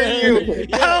dare you?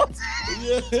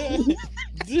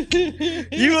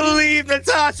 You leave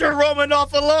Natasha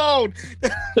Romanoff alone.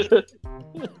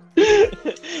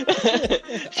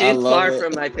 She's far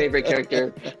from my favorite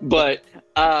character, but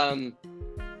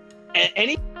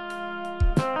any.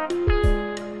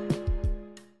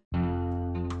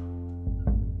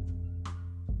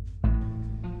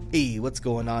 Hey, what's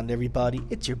going on, everybody?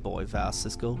 It's your boy Val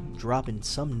Cisco, dropping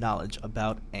some knowledge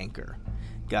about Anchor.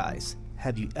 Guys,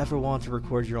 have you ever wanted to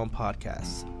record your own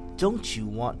podcast? Don't you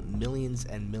want millions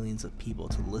and millions of people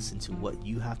to listen to what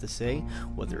you have to say?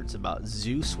 Whether it's about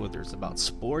Zeus, whether it's about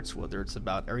sports, whether it's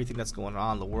about everything that's going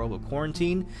on in the world with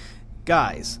quarantine.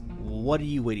 Guys, what are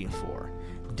you waiting for?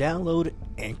 Download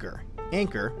Anchor.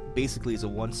 Anchor basically is a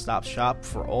one-stop shop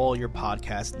for all your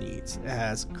podcast needs. It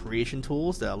has creation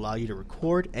tools that allow you to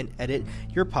record and edit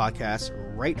your podcast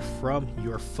right from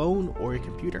your phone or your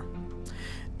computer.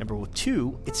 Number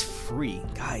 2, it's free.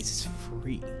 Guys, it's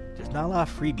free. There's not a lot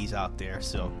of freebies out there,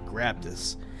 so grab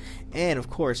this. And of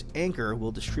course, Anchor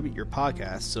will distribute your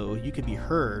podcast so you can be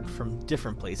heard from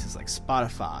different places like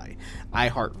Spotify,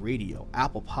 iHeartRadio,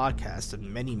 Apple Podcasts, and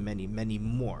many, many, many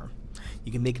more.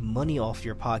 You can make money off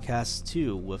your podcast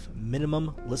too with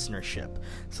minimum listenership.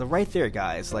 So right there,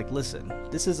 guys, like listen,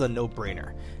 this is a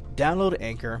no-brainer. Download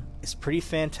Anchor. It's pretty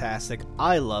fantastic.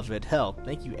 I love it. Hell,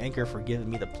 thank you, Anchor, for giving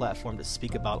me the platform to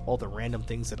speak about all the random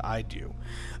things that I do.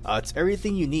 It's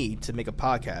everything you need to make a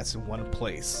podcast in one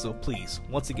place. So please,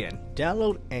 once again,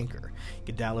 download Anchor.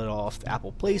 You can download it off the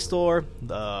Apple Play Store,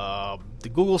 the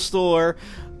Google Store.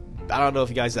 I don't know if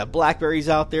you guys have Blackberries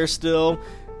out there still.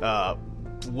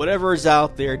 Whatever is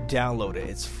out there, download it.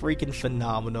 It's freaking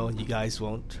phenomenal. You guys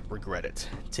won't regret it.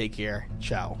 Take care.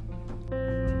 Ciao.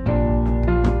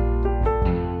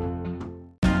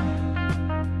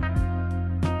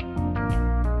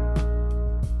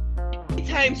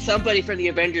 Anytime somebody from the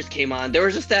Avengers came on, there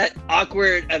was just that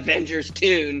awkward Avengers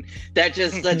tune that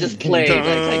just played.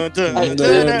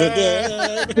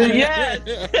 Yes,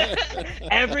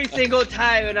 every single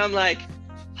time, and I'm like,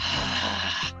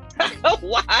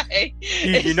 Why?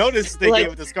 You noticed they like-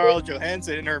 gave it to Scarlett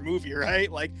Johansson in her movie,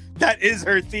 right? Like that is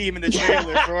her theme in the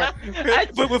trailer,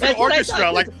 but with an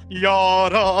orchestra, like ya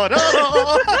da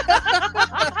da.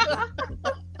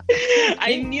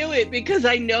 I knew it because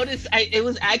I noticed it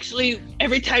was actually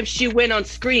every time she went on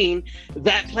screen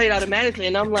that played automatically,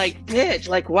 and I'm like, bitch,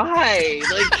 like why?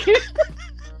 Like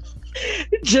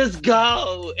just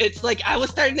go. It's like I was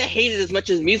starting to hate it as much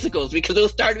as musicals because it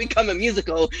was starting to become a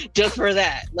musical just for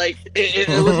that. Like it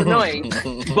was annoying,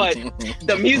 but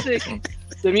the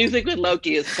music with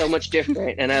Loki is so much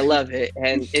different, and I love it,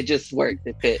 and it just works.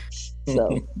 It fits.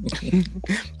 So,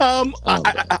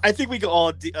 I think we can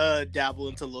all dabble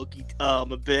into Loki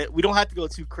a bit. We don't have to go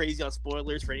too crazy on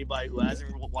spoilers for anybody who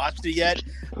hasn't watched it yet.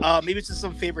 Maybe it's just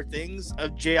some favorite things.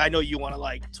 Jay, I know you want to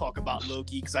like talk about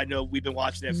Loki because I know we've been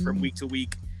watching it from week to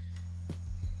week.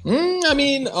 I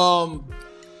mean,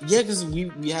 yeah, because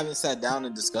we haven't sat down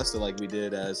and discussed it like we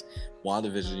did as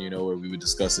WandaVision, you know, where we would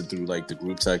discuss it through like the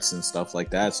group text and stuff like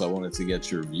that. So I wanted to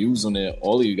get your views on it,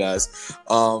 all of you guys.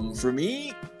 For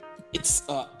me, it's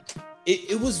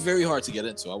it was very hard to get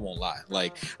into. I won't lie.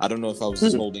 Like I don't know if I was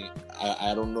just holding.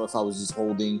 I don't know if I was just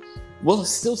holding. Well,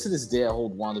 still to this day, I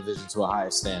hold WandaVision to a higher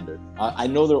standard. I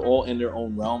know they're all in their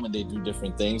own realm and they do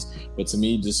different things, but to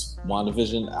me, just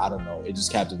WandaVision, I don't know. It just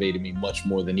captivated me much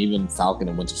more than even Falcon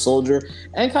and Winter Soldier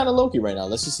and kind of Loki right now.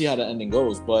 Let's just see how the ending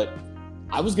goes. But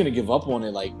I was gonna give up on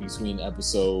it like between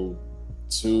episode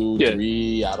 2,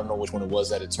 3. I don't know which one it was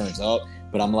that it turns up,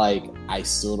 but I'm like, I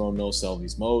still don't know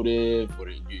Selby's motive.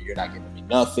 You're not giving me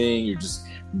nothing. You're just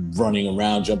running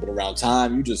around, jumping around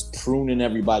time. You're just pruning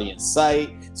everybody in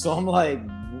sight. So I'm like,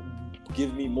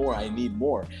 give me more. I need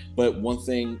more. But one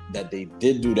thing that they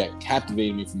did do that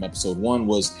captivated me from episode 1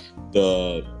 was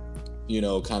the, you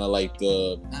know, kind of like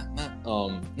the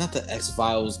not the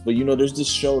X-Files, but you know, there's this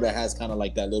show that has kind of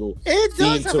like that little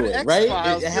theme to it, right?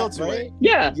 It has, right?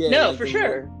 Yeah, no, like for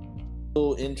sure.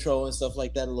 Little intro and stuff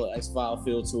like that, a little X-File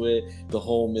feel to it. The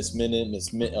whole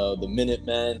the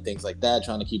Minutemen, things like that,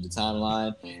 trying to keep the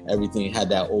timeline. Everything had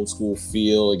that old school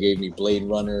feel. It gave me Blade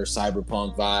Runner,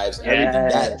 Cyberpunk vibes.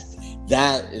 Everything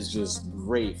that is just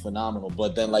great, phenomenal.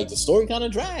 But then like the story kind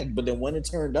of dragged. But then when it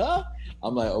turned up,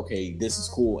 I'm like, okay, this is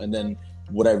cool. And then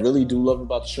what I really do love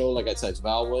about the show, like I text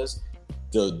Val, was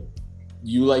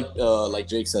like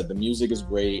Jake said, the music is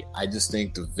great. I just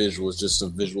think the visual is just a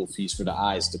visual feast for the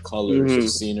eyes. The colors, the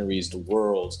sceneries, the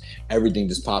worlds, everything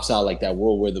just pops out. Like that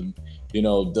world where the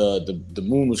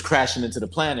moon was crashing into the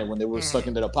planet when they were stuck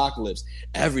into the apocalypse.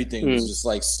 Everything was just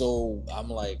like so. I'm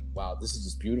like, wow, this is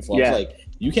just beautiful. I was like,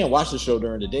 you can't watch the show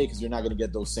during the day because you're not going to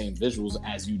get those same visuals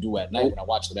as you do at night. When I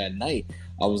watched it at night,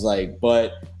 I was like,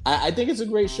 but I think it's a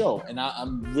great show, and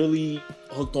I'm really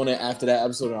hooked on it after that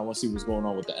episode, and I want to see what's going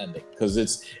on with the ending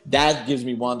because that gives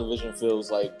me WandaVision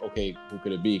feels like, okay, who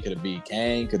could it be? Could it be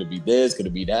Kang? Could it be this? Could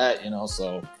it be that? You know,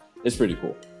 so it's pretty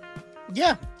cool.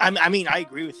 Yeah, I mean, I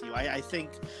agree with you. I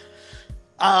think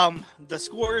the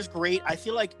score is great. I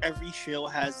feel like every show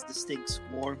has a distinct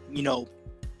score, you know,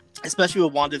 especially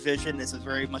with WandaVision. It's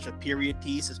very much a period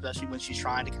piece, especially when she's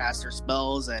trying to cast her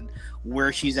spells and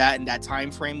where she's at in that time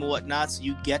frame and whatnot. So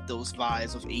you get those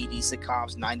vibes of 80s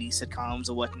sitcoms, 90s sitcoms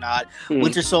and whatnot.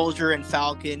 Winter Soldier and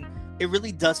Falcon, it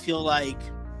really does feel like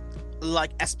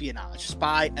espionage,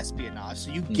 spy espionage.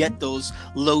 So you get those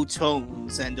low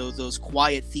tones and those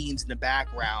quiet themes in the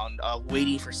background,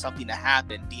 waiting for something to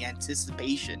happen, the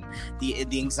anticipation, the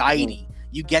anxiety.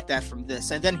 You get that from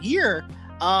this. And then here,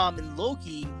 in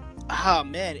Loki, oh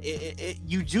man,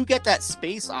 you do get that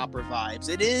space opera vibes.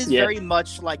 It is very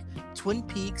much like Twin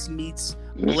Peaks meets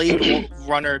Blade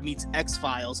Runner meets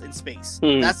X-Files in space.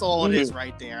 That's all it is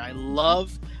right there. I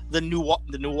love the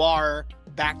noir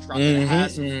backdrop that it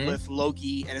has with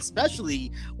Loki, and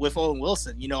especially with Owen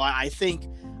Wilson. You know, I think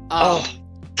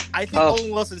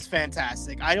Owen Wilson's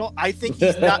fantastic. I think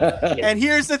he's not. And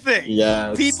here's the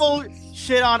thing: people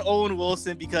shit on Owen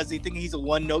Wilson because they think he's a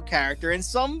one-note character, and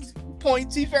some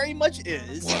points he very much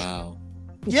is. Wow.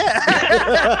 Yeah,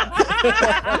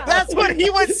 that's what he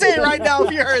would say right now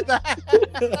if you heard that.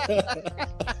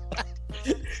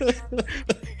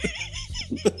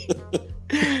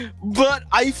 But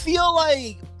I feel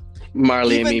like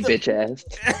Marley and me, bitch ass.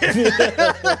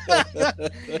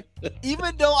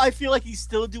 Even though I feel like he's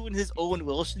still doing his Owen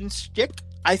Wilson shtick,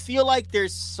 I feel like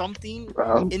there's something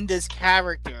in this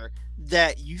character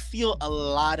that you feel a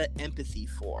lot of empathy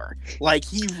for. Like,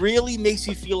 he really makes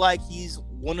you feel like he's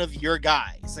one of your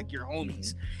guys, like your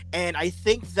homies. And I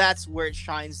think that's where it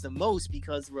shines the most,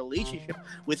 because the relationship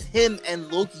with him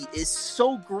and Loki is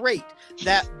so great.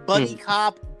 That buddy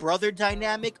cop, brother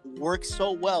dynamic works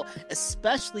so well,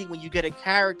 especially when you get a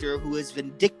character who is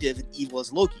vindictive and evil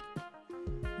as Loki.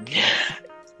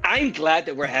 I'm glad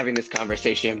that we're having this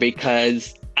conversation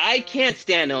because I can't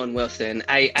stand Owen Wilson.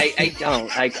 I don't.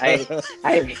 I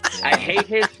hate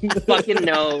his fucking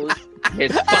nose,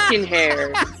 his fucking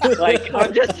hair. Like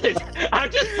I'm just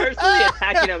personally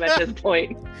attacking him at this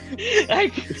point.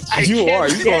 Like you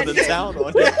going to town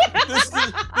on it.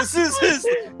 This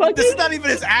is not even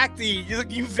his acting.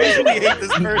 You visually hate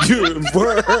this person.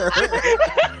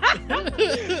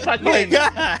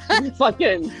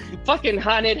 fucking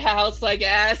haunted house like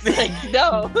ass. Like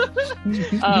no.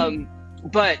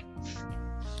 But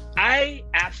I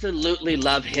absolutely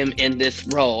love him in this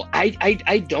role. I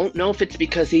don't know if it's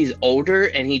because he's older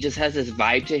and he just has this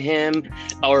vibe to him,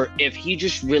 or if he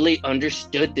just really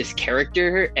understood this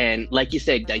character and, like you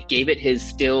said, like gave it his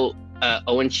still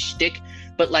Owen shtick,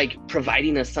 but like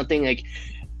providing us something like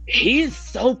he is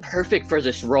so perfect for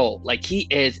this role. Like he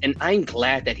is, and I'm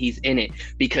glad that he's in it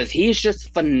because he's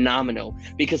just phenomenal.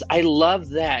 Because I love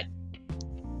that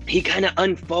he kind of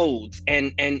unfolds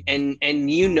and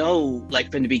you know,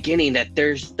 like from the beginning that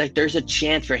there's a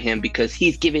chance for him because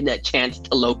he's giving that chance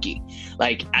to Loki.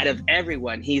 Like out of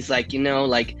everyone, he's like, you know,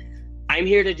 like I'm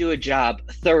here to do a job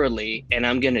thoroughly and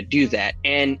I'm gonna do that.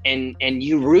 And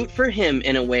you root for him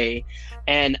in a way.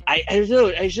 And I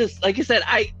just like I said,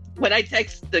 when I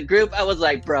text the group, I was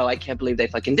like, bro, I can't believe they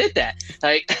fucking did that.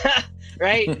 Like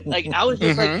right? Like I was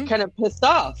just like kind of pissed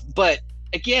off. But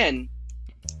again,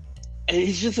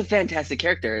 he's just a fantastic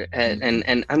character, and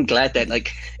I'm glad that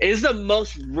like it is the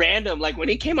most random. Like when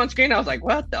he came on screen, I was like,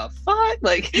 "What the fuck?"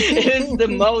 Like it is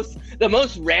the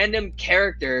most random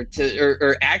character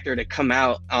or actor to come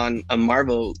out on a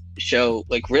Marvel show,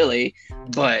 like really,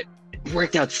 but it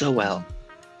worked out so well.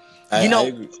 I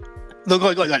agree. No, go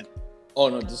ahead. Oh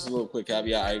no, just a little quick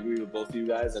caveat. I agree with both of you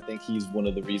guys. I think he's one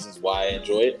of the reasons why I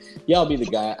enjoy it. Yeah, I'll be the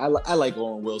guy. I like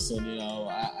Owen Wilson. You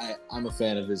know, I'm a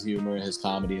fan of his humor and his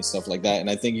comedy and stuff like that. And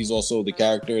I think he's also the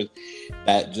character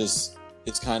that just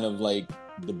it's kind of like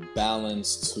the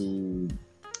balance to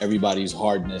everybody's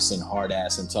hardness and hard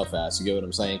ass and tough ass. You get what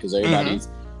I'm saying? Because everybody's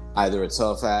either a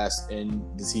tough ass in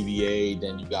the TVA,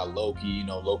 then you got Loki. You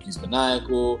know, Loki's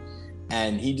maniacal.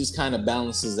 And he just kind of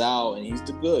balances out, and he's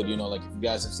the good, you know, like if you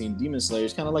guys have seen Demon Slayer,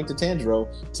 it's kind of like the Tanjiro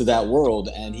to that world,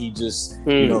 and he just,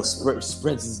 you know,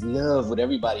 spreads his love with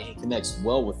everybody. He connects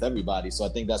well with everybody, so I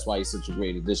think that's why he's such a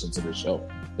great addition to the show,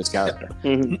 his character.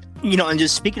 You know, and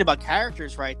just speaking about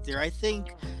characters right there, I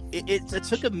think it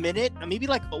took a minute, maybe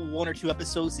like 1 or 2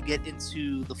 episodes to get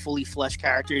into the fully fleshed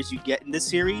characters you get in this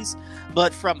series,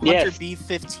 but from Hunter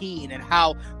B-15 and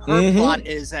how her plot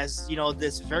is as, you know,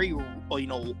 this very, you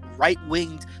know,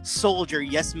 right-winged soldier,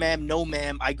 yes ma'am, no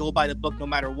ma'am, I go by the book no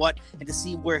matter what, and to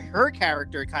see where her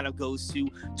character kind of goes to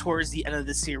towards the end of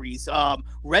the series,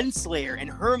 Renslayer and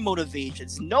her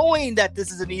motivations, knowing that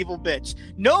this is an evil bitch,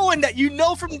 knowing that you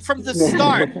know from the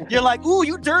start, you're like, ooh,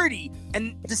 you dirty,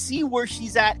 and to see where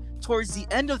she's at towards the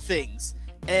end of things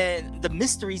and the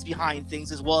mysteries behind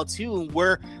things as well too, and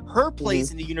where her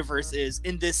place in the universe is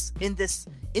in this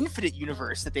infinite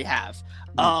universe that they have.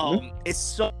 It's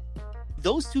so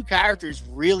those two characters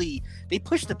really they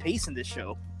push the pace in this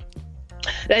show.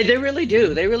 They really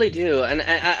do. And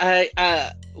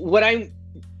I what I'm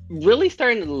really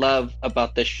starting to love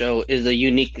about this show is the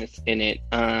uniqueness in it,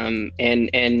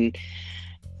 and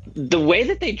the way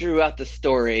that they drew out the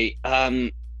story.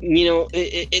 You know,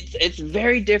 it's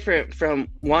very different from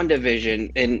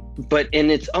WandaVision, but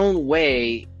in its own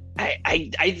way,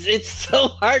 it's so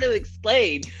hard to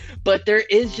explain. But there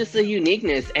is just a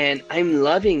uniqueness, and I'm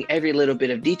loving every little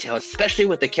bit of detail, especially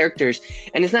with the characters.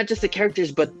 And it's not just the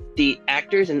characters, but the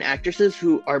actors and actresses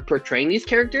who are portraying these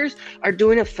characters are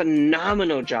doing a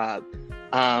phenomenal job.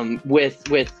 With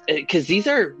because these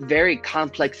are very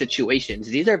complex situations,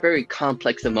 these are very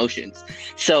complex emotions,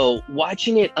 so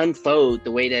watching it unfold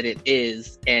the way that it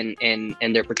is and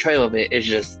their portrayal of it is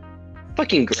just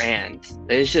fucking grand.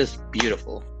 It's just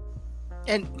beautiful.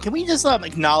 And can we just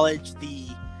acknowledge the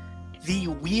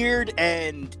weird,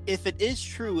 and if it is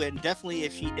true, and definitely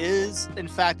if she is in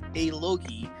fact a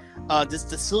Loki,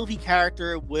 the Sylvie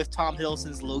character with Tom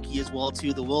Hiddleston's Loki as well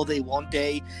too, the will they won't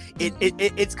they,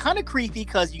 it's kind of creepy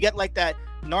because you get like that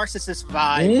narcissist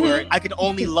vibe where I can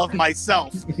only love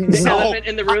myself. The elephant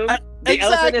in the room. Exactly.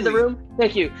 Elephant in the room.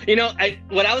 Thank you. You know,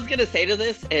 what I was gonna say to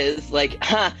this is like,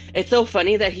 it's so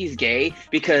funny that he's gay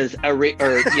because,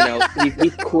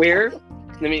 he's queer.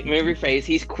 Let me rephrase.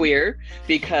 He's queer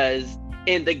because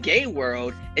in the gay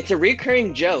world, it's a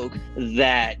recurring joke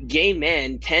that gay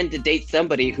men tend to date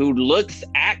somebody who looks,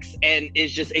 acts, and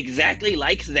is just exactly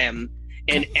like them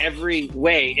in every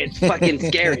way. It's fucking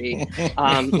scary.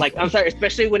 Like, I'm sorry,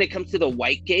 especially when it comes to the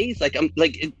white gaze. Like, I'm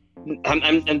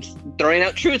throwing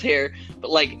out truth here, but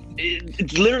like,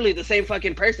 it's literally the same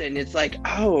fucking person. It's like,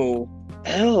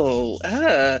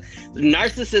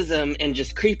 narcissism and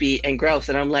just creepy and gross.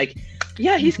 And I'm like,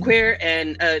 yeah, he's queer,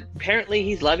 and apparently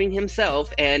he's loving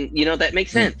himself, and you know that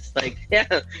makes sense. Like, yeah,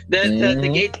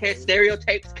 the gay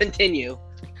stereotypes continue.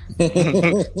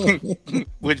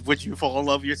 Would you fall in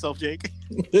love with yourself, Jake?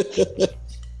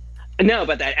 No,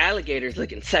 but that alligator's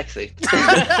looking sexy. I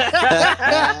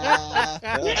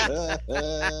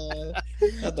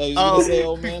thought you was gonna say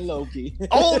old man Loki.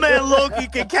 Old man Loki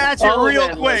can catch it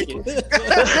real quick.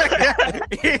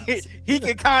 he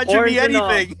can conjure me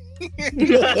anything.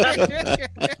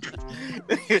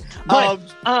 But,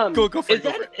 go for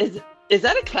it. Is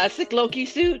that a classic Loki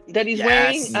suit that he's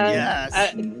wearing?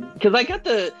 Yes. Because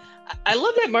I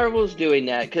love that Marvel's doing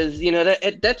that, because you know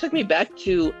that took me back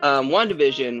to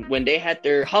WandaVision when they had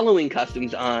their Halloween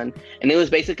costumes on, and it was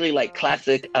basically like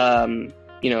classic,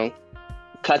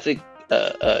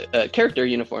 character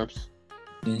uniforms.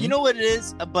 You know what it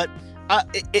is, but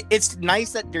it's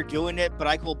nice that they're doing it, but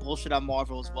I call bullshit on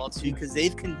Marvel as well too, because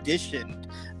they've conditioned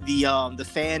the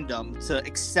fandom to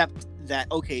accept that,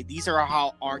 okay, these are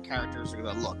how our characters are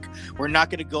going to look. We're not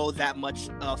going to go that much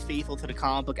faithful to the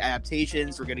comic book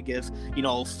adaptations. We're going to give,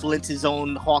 Flint his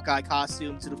own Hawkeye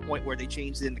costume to the point where they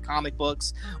changed it in the comic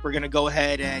books. We're going to go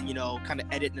ahead and, kind of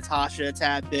edit Natasha a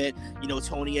tad bit,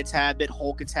 Tony a tad bit,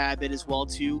 Hulk a tad bit as well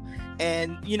too.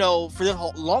 And, for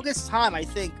the longest time, I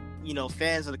think,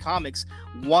 fans of the comics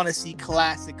want to see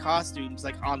classic costumes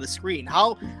like on the screen.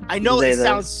 I know it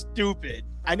sounds stupid.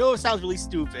 I know it sounds really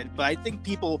stupid, but I think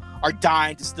people are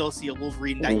dying to still see a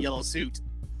Wolverine in that yellow suit.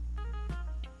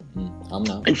 I'm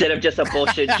not. Instead of just a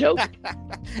bullshit joke.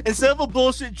 Instead of a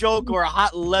bullshit joke or a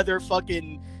hot leather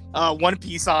fucking one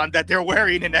piece on that they're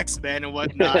wearing in X-Men and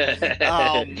whatnot.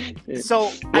 So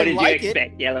what did you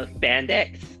expect? Yellow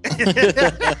spandex?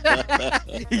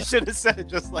 He should have said it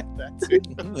just like that too.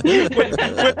 with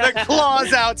the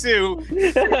claws out too.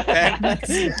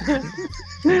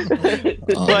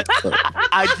 But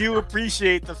I do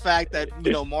appreciate the fact that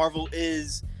Marvel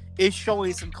is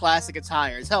showing some classic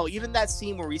attires. Hell, even that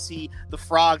scene where we see the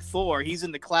frog Thor, he's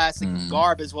in the classic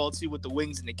garb as well too, with the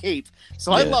wings and the cape.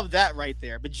 So I love that right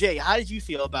there. But Jay, how did you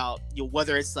feel about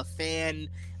whether it's the fan,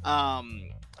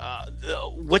 the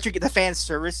fan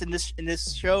service in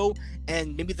this show,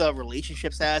 and maybe the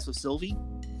relationship status with Sylvie?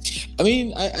 I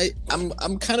mean,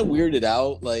 I'm kind of weirded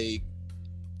out, like,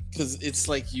 because it's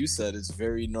like you said, it's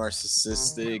very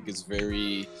narcissistic. It's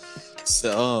very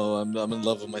I'm in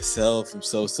love with myself. I'm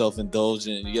so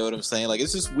self-indulgent. You get what I'm saying? Like,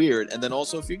 it's just weird. And then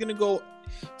also, if you're gonna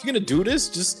do this,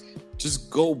 just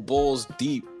go balls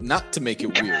deep, not to make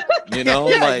it weird.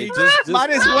 Like just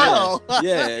might as well.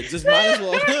 Yeah, just might as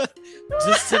well.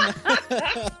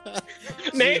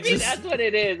 Maybe that's what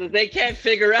it is they can't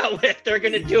figure out if they're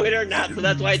gonna do it or not, so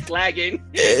that's why it's lagging.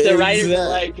 The writers are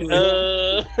like,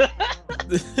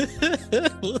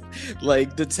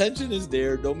 like, the tension is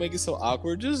there. Don't make it so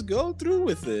awkward. Just go through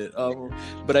with it.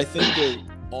 But I think the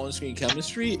on-screen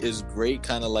chemistry is great.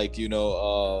 Kind of like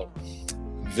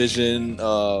Vision,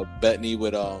 Bettany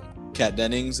with Kat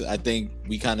Dennings. I think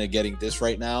we kind of getting this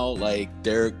right now. Like,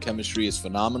 their chemistry is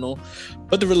phenomenal,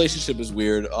 but the relationship is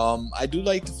weird. I do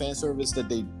like the fan service that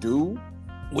they do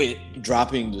with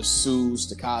dropping the suits,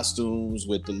 the costumes,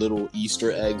 with the little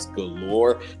Easter eggs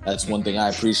galore. That's one thing I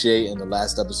appreciate, and the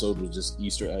last episode was just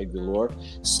Easter egg galore.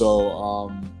 So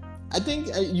I think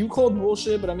you called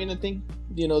bullshit, but I mean, I think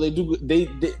they do.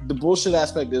 The bullshit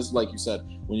aspect is, like you said,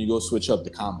 when you go switch up the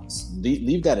comics,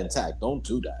 leave that intact. Don't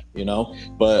do that,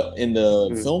 But in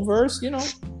the film verse,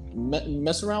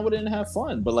 mess around with it and have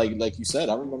fun. But like you said,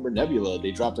 I remember Nebula.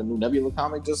 They dropped a new Nebula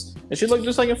comic and she looked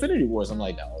just like Infinity Wars. I'm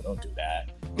like, no, don't do that.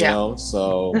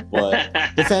 So, but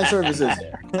the fan service is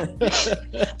there.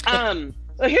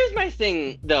 Well, here's my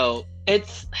thing though.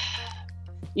 It's,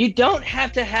 you don't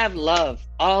have to have love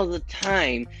all the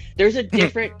time. There's a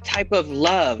different type of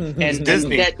love, and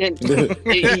Disney. Yeah,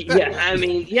 I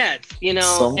mean, yes,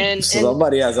 and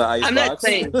somebody has an ice I'm box. not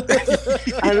saying.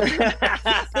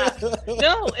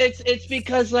 No, it's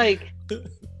because like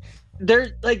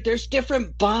there's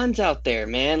different bonds out there,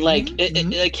 man. Like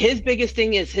like his biggest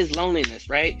thing is his loneliness,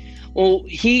 right? Well,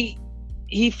 he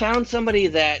found somebody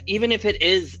that, even if it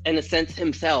is in a sense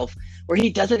himself, where he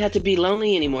doesn't have to be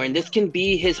lonely anymore, and this can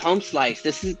be his home slice.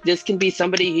 This can be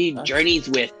somebody he journeys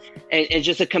with, and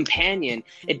just a companion.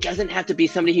 It doesn't have to be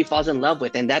somebody he falls in love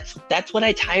with, and that's what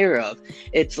I tire of.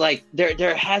 It's like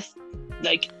there has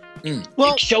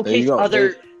showcase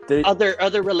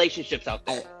other relationships out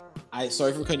there.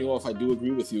 sorry for cutting you off. I do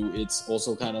agree with you. It's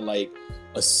also kind of like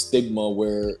a stigma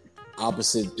where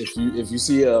opposite. If you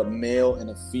see a male and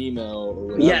a female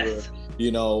or whatever,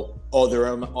 you know, they're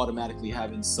automatically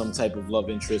having some type of love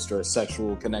interest or a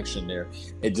sexual connection there.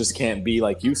 It just can't be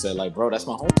like you said, like, bro, that's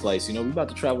my home place. You know, we about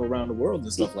to travel around the world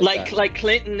and stuff like that. Like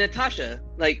Clint and Natasha.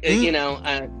 Like you know,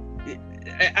 I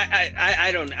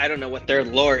don't know what their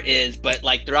lore is, but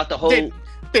like throughout the whole,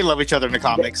 they love each other in the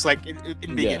comics. Like in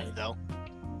beginning though.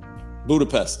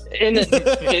 Budapest.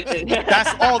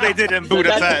 That's all they did in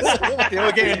Budapest. They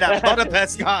were getting that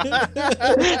Budapest gone.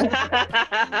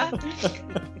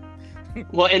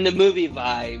 Well, in the movie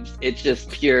vibes, it's just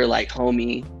pure like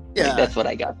homie. Yeah, like, that's what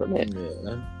I got from it.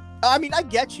 Yeah. I mean, I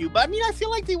get you, but I mean, I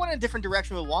feel like they went in a different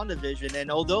direction with WandaVision,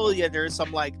 and although there's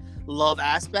some like love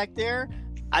aspect there,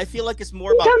 I feel like it's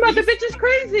more about. You're talking about the bitch is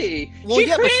crazy. Well,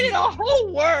 she created a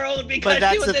whole world because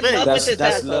she was in love with this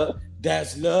asshole.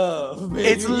 That's love. Baby.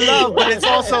 It's love, but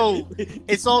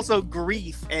it's also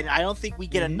grief, and I don't think we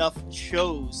get enough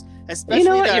shows,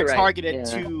 especially that are targeted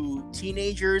to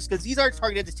teenagers, because these are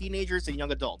targeted to teenagers and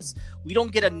young adults. We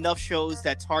don't get enough shows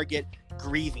that target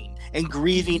grieving and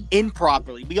grieving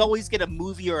improperly. We always get a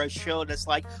movie or a show that's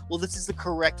like, well, this is the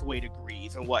correct way to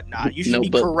grieve and whatnot. You should be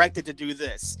corrected to do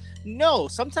this. No,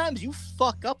 sometimes you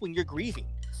fuck up when you're grieving.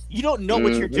 You don't know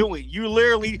what you're doing. You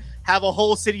literally have a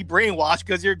whole city brainwashed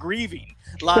because you're grieving.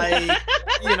 Like,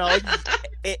 you know,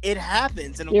 it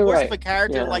happens. And of course, with a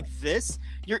character like this,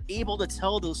 you're able to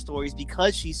tell those stories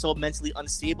because she's so mentally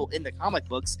unstable in the comic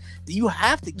books that you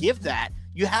have to give that.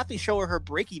 You have to show her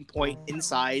breaking point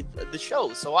inside the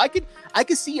show. So I could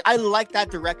see, I like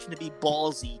that direction to be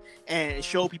ballsy and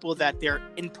show people that they're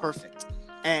imperfect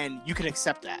and you can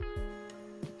accept that.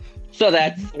 So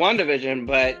that's WandaVision,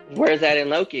 but where's that in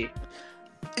Loki?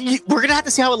 We're gonna have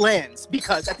to see how it lands,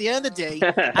 because at the end of the day,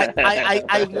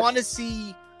 I want to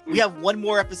see. We have one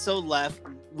more episode left.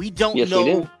 We don't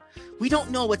know. We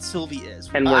don't know what Sylvie is,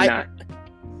 and we're not.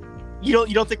 You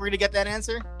don't think we're gonna get that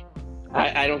answer?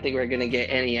 I don't think we're gonna get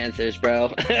any answers, bro.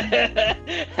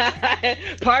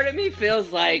 Part of me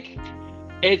feels like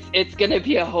it's gonna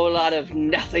be a whole lot of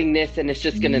nothingness, and it's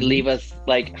just gonna leave us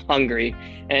like hungry,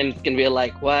 and it's gonna be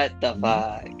like, what the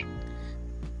fuck?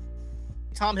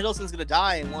 Tom Hiddleston's gonna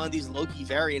die, and one of these Loki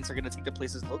variants are gonna take the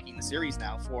place as Loki in the series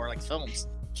now for like films.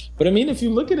 But I mean, if you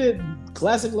look at it,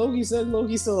 classic Loki said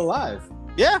Loki's still alive.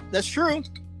 Yeah, that's true.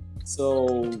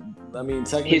 So I mean,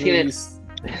 technically,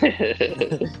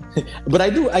 but I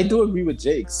do agree with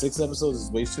Jake. 6 episodes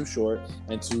is way too short,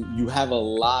 and you have a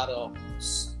lot of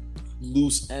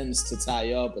loose ends to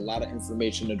tie up, a lot of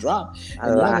information to drop,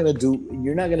 and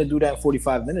you're not gonna do that in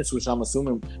 45 minutes, which I'm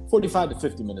assuming 45 to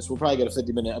 50 minutes. We'll probably get a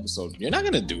 50-minute episode. You're not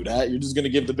gonna do that. You're just gonna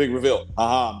give the big reveal.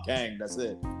 I'm Kang. That's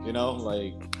it. You know,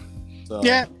 like. So.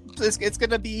 Yeah, it's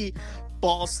gonna be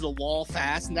balls to the wall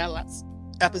fast in that last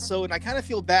episode, and I kind of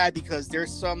feel bad because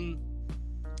there's some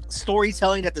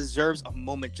storytelling that deserves a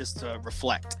moment just to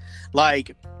reflect,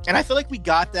 like, and I feel like we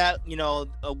got that, you know,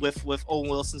 with Owen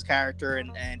Wilson's character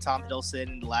and Tom Hiddleston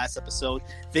in the last episode.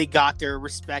 They got their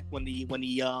respect when he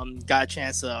got a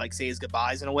chance to like say his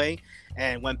goodbyes in a way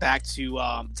and went back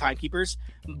to Timekeepers.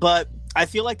 But I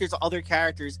feel like there's other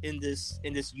characters in this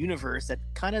universe that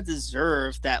kind of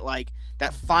deserve that, like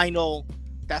that final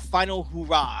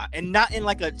hoorah, and not in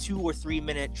like a 2 or 3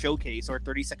 minute showcase or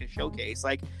 30-second showcase,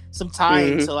 like some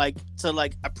time to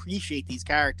appreciate these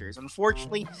characters.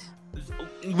 Unfortunately,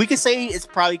 we could say it's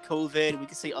probably COVID, we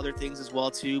could say other things as well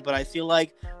too, but I feel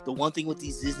like the one thing with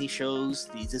these Disney shows,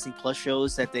 these Disney Plus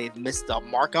shows, that they've missed the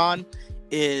mark on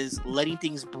is letting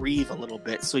things breathe a little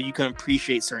bit so you can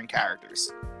appreciate certain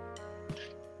characters.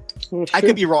 I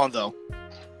could be wrong though.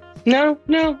 No,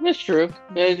 it's true.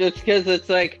 It's because it's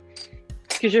like,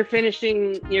 because you're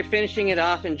finishing it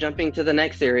off and jumping to the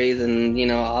next series, and you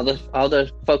know all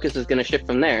the focus is going to shift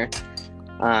from there.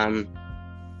 And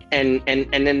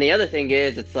then the other thing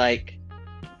is, it's like,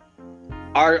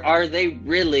 are they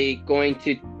really going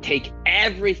to take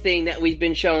everything that we've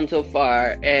been shown so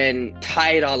far and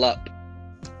tie it all up?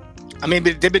 I mean,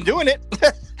 they've been doing it.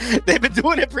 They've been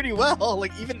doing it pretty well.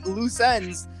 Like even loose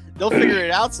ends, they'll figure it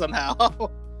out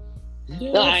somehow.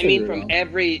 Yeah, no, I mean from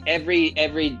every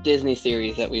Disney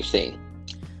series that we've seen.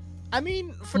 I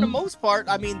mean, for the most part,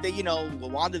 I mean, they, you know,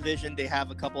 with WandaVision, they have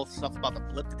a couple of stuff about the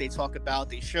blip that they talk about.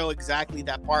 They show exactly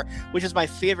that part, which is my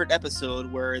favorite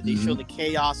episode, where they show the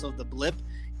chaos of the blip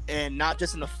and not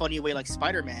just in a funny way like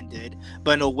Spider-Man did,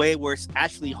 but in a way where it's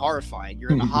actually horrifying.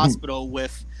 You're in a hospital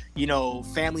with,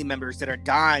 family members that are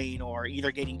dying or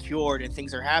either getting cured, and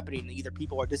things are happening. Either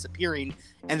people are disappearing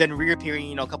and then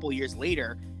reappearing, a couple of years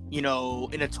later, in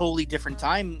a totally different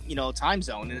time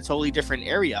zone, in a totally different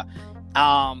area.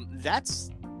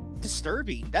 That's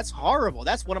disturbing. That's horrible.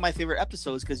 That's one of my favorite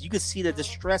episodes, because you could see the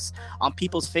distress on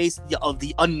people's face of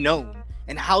the unknown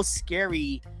and how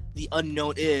scary the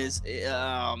unknown is,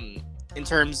 in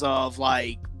terms of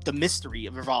like the mystery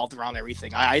revolved around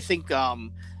everything. I think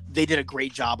they did a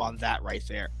great job on that right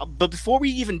there. But before we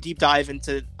even deep dive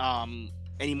into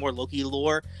any more Loki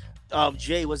lore,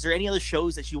 Jay, was there any other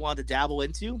shows that you wanted to dabble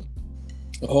into?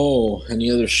 Oh,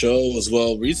 any other shows?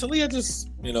 Well, recently I just,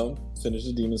 finished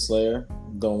the Demon Slayer.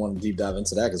 Don't want to deep dive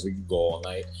into that because we could go all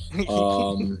night.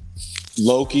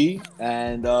 Loki,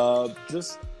 and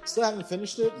just still haven't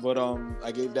finished it, but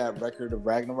I gave that Record of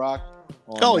Ragnarok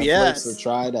on Netflix yes, a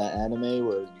try, that anime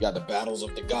where you got the battles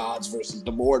of the gods versus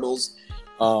the mortals.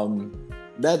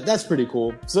 That's pretty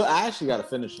cool. So I actually got to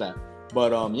finish that.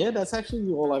 But that's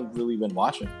actually all I've really been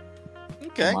watching.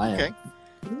 Okay.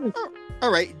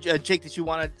 All right, Jake, did you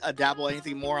want to dabble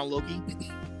anything more on Loki?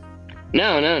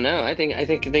 No. I think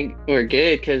we're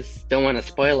good, because don't want to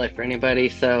spoil it for anybody.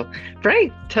 So,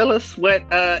 Frank, tell us what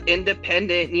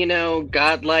independent,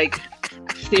 godlike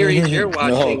series you're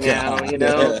watching now.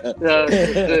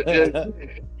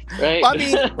 Right?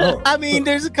 I mean,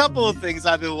 there's a couple of things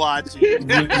I've been watching.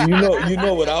 you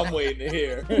know what I'm waiting to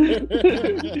hear.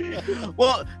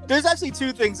 Well, there's actually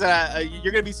two things that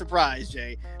you're gonna be surprised,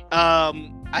 Jay.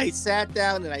 I sat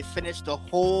down and I finished the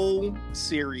whole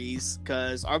series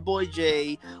because our boy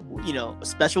Jay, a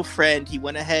special friend, he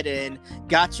went ahead and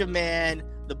got your man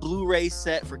the Blu-ray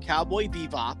set for Cowboy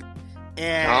Bebop,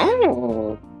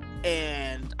 and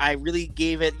I really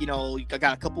gave it, I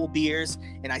got a couple of beers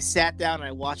and I sat down and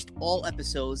I watched all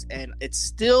episodes, and it's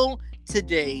still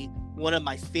today one of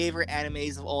my favorite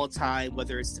animes of all time,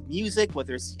 whether it's the music,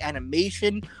 whether it's the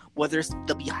animation, whether it's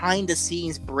the behind the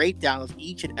scenes breakdown of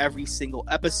each and every single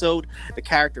episode, the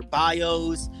character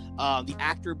bios, the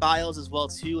actor bios as well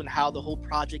too, and how the whole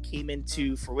project came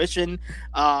into fruition,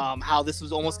 how this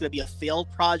was almost going to be a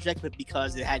failed project, but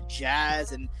because it had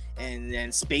jazz and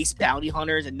space bounty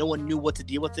hunters and no one knew what to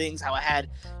deal with things, how it had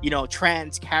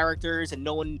trans characters and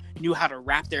no one knew how to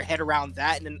wrap their head around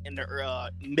that in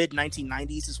the mid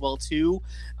 1990s as well too,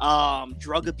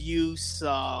 drug abuse,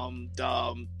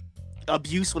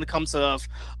 abuse when it comes to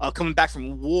coming back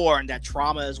from war and that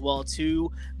trauma as well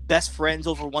too, best friends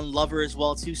over one lover as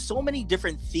well too, so many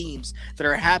different themes that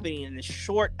are happening in this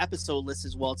short episode list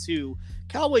as well too.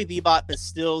 Cowboy Bebop is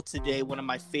still today one of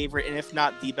my favorite, and if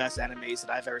not the best animes that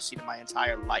I've ever seen in my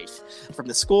entire life. From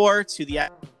the score to the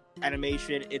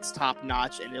animation, it's top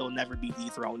notch, and it'll never be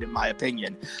dethroned in my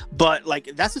opinion. But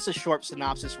that's just a short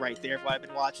synopsis right there of what I've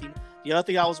been watching. The other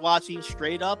thing I was watching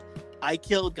straight up, I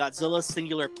Killed Godzilla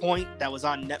Singular Point, that was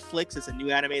on Netflix. It's a new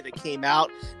anime that came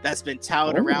out that's been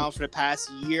touted around for the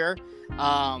past year.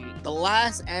 The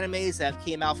last animes that have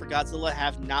came out for Godzilla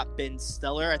have not been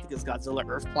stellar. I think it's Godzilla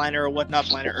Earth Planet or whatnot,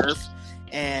 Planet Earth.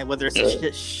 And whether it's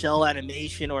a shell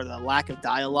animation or the lack of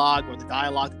dialogue or the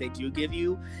dialogue that they do give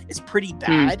you, it's pretty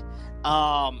bad.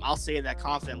 I'll say that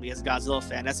confidently as a Godzilla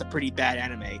fan. That's a pretty bad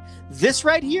anime. This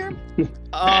right here,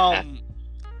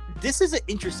 this is an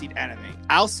interesting anime.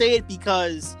 I'll say it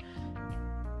because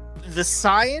the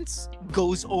science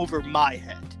goes over my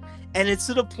head. And it's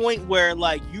to the point where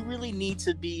you really need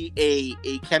to be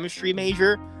a chemistry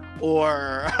major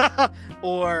or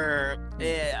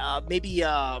maybe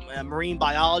a marine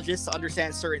biologist to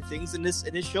understand certain things in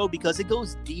this show, because it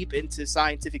goes deep into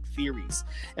scientific theories.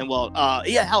 And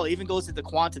hell, it even goes into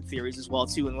quantum theories as well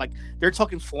too. And they're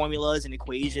talking formulas and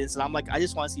equations, and I'm I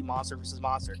just want to see monster versus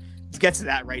monster. Let's get to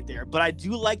that right there. But I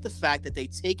do like the fact that they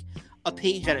take a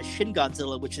page out of Shin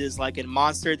Godzilla, which is a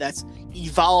monster that's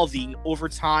evolving over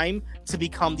time to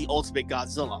become the ultimate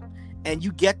Godzilla. And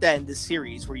you get that in this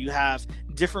series where you have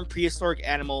different prehistoric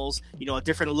animals, a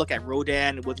different look at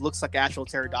Rodan, what looks like actual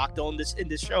pterodactyl in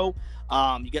this show.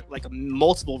 You get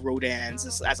multiple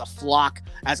Rodans as a flock,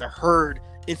 as a herd,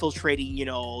 infiltrating,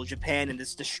 Japan and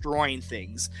just destroying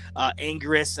things.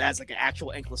 Anguirus as an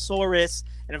actual ankylosaurus,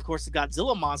 and of course the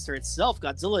Godzilla monster itself.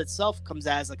 Godzilla itself comes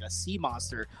as a sea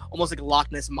monster, almost like a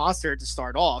Loch Ness monster to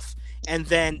start off, and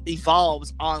then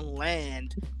evolves on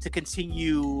land to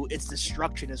continue its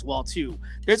destruction as well too.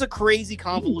 There's a crazy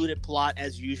convoluted plot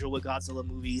as usual with Godzilla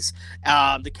movies.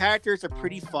 The characters are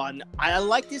pretty fun. I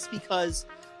like this because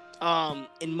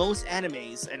in most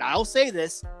animes, and I'll say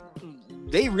this,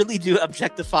 they really do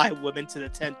objectify women to the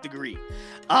 10th degree.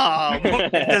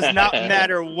 It does not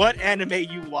matter what anime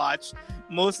you watch.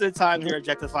 Most of the time, they're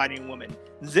objectifying women.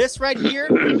 This right here,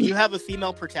 you have a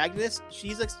female protagonist.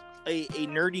 She's a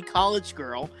nerdy college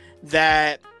girl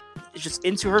that is just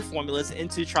into her formulas,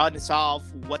 into trying to solve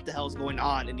what the hell is going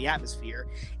on in the atmosphere.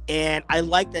 And I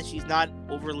like that she's not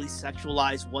overly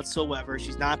sexualized whatsoever.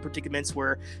 She's not in predicaments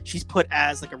where she's put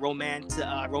as like a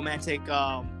romantic,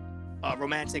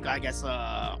 I guess,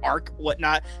 arc,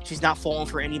 whatnot. She's not falling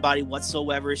for anybody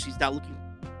whatsoever. She's not looking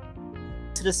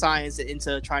to the science and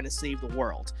into trying to save the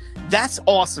world. That's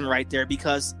awesome right there,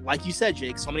 because like you said,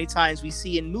 Jake, so many times we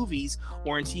see in movies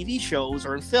or in TV shows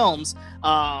or in films,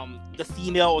 the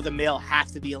female or the male have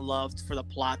to be in love for the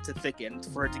plot to thicken,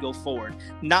 for it to go forward.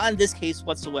 Not in this case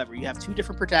whatsoever. You have two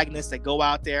different protagonists that go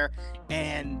out there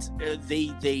and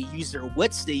they use their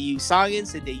wits, they use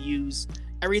science, and they use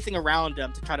everything around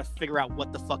them to try to figure out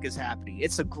what the fuck is happening.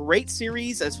 It's a great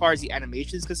series as far as the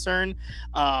animation is concerned.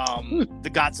 The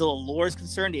Godzilla lore is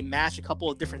concerned. They mash a couple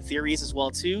of different theories as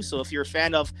well too. So if you're a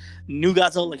fan of new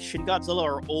Godzilla, like Shin Godzilla,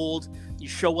 or old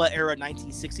Showa era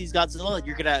 1960s Godzilla,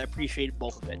 you're gonna appreciate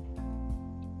both of it.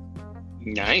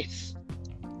 Nice.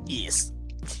 Yes.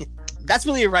 That's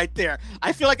really it right there.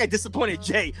 I feel like I disappointed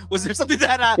Jay. Was there something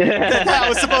that I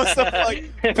was supposed to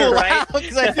like pull out?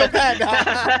 Because I feel bad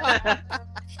now.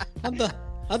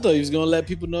 I thought he was gonna let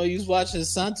people know he was watching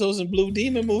Santos and Blue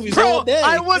Demon movies Bro, all day.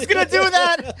 I was gonna do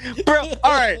that, bro.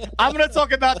 All right, I'm gonna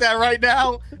talk about that right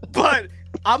now. But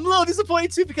I'm a little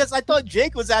disappointed too, because I thought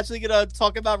Jake was actually gonna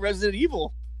talk about Resident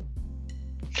Evil.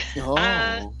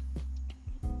 Oh.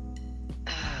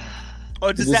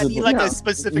 Or does that need like a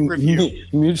specific review?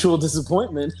 Mutual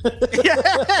disappointment. Yeah.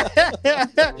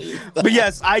 But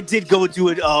yes, I did go do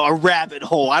a rabbit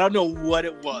hole. I don't know what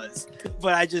it was,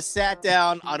 but I just sat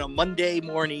down on a Monday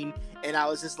morning and I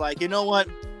was just like, you know what?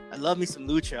 I love me some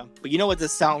lucha, but you know what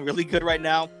does sound really good right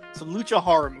now? Some lucha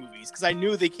horror movies, because I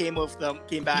knew they came back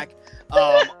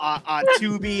on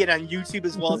Tubi and on YouTube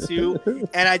as well too,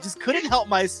 and I just couldn't help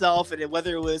myself. And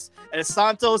whether it was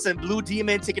Santos and Blue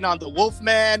Demon taking on the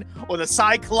Wolfman, or the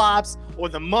Cyclops, or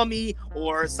the Mummy,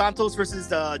 or Santos versus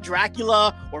the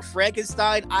Dracula, or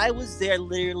Frankenstein, I was there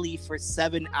literally for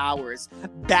 7 hours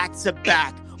back to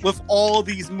back with all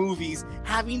these movies,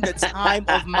 having the time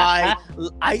of my.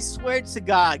 I swear to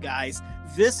God, guys,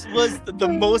 this was the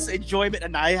most enjoyment,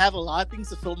 and I have a lot of things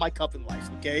to fill my cup in life,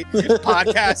 okay?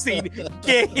 Podcasting,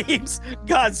 games,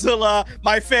 Godzilla,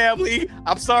 my family.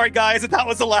 I'm sorry, guys, that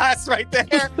was the last right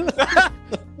there.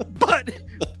 But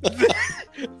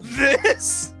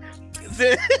this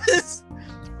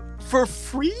for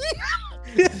free?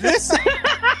 This,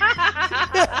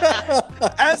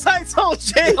 as I told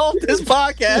Jay on this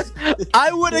podcast,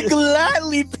 I would have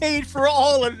gladly paid for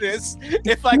all of this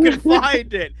if I could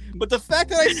find it. But the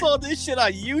fact that I saw this shit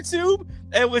on YouTube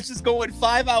and was just going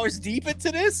 5 hours deep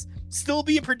into this, still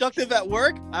being productive at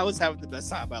work, I was having the best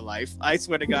time of my life. I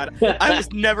swear to God, I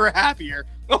was never happier.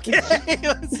 Okay,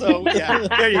 so yeah,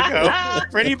 there you go.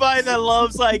 For anybody that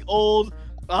loves like old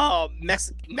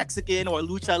Mexican or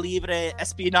lucha libre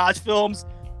espionage films,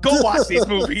 go watch these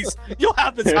movies. You'll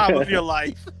have the time of your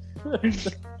life.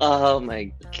 Oh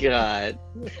my God.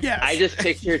 Yes. I just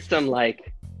pictured some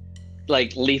like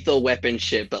Lethal Weapon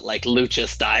shit, but like lucha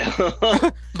style.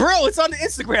 Bro, it's on the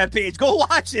Instagram page. Go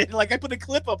watch it. Like, I put a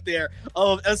clip up there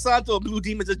of El Santo and Blue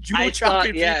Demon just judo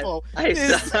chopping people.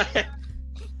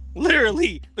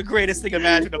 Literally the greatest thing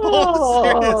imaginable.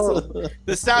 Oh.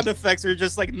 The sound effects are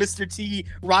just like Mr. T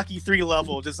Rocky 3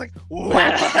 level, just like all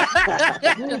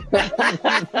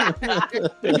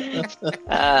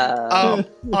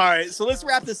right, so let's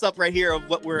wrap this up right here of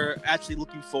what we're actually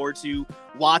looking forward to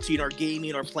watching or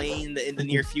gaming or playing in the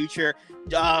near future.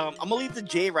 I'm gonna leave the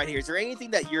J right here. Is there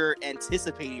anything that you're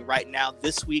anticipating right now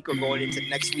this week or going into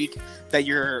next week that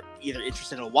you're either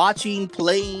interested in watching,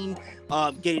 playing,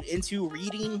 getting into,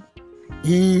 reading?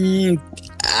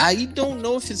 I don't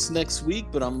know if it's next week,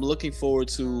 but I'm looking forward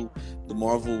to the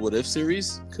Marvel What If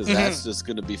series, because that's just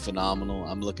going to be phenomenal.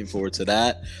 I'm looking forward to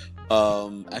that.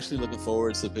 Actually looking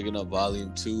forward to picking up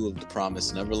volume 2 of The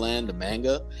Promised Neverland, the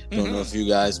manga. Don't know if you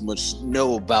guys much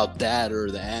know about that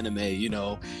or the anime, you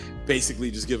know. Basically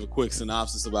just give a quick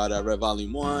synopsis about it. I read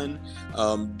volume 1,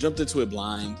 jumped into it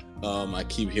blind. I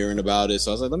keep hearing about it,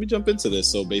 so I was like, let me jump into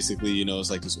this. So basically, you know, it's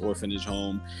like this orphanage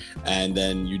home, and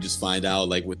then you just find out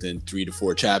like within 3 to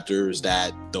 4 chapters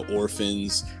that the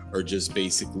orphans are just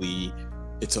basically,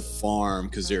 it's a farm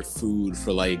because they're food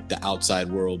for like the outside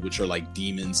world, which are like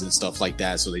demons and stuff like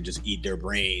that. So they just eat their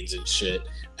brains and shit.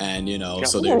 And, you know,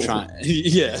 so they're trying,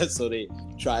 so they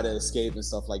try to escape and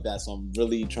stuff like that. So I'm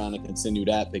really trying to continue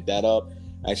that, pick that up.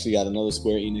 Actually got another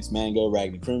Square Enix manga,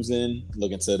 Ragged Crimson.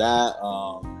 Look into that.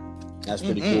 That's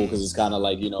pretty cool because it's kind of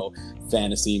like,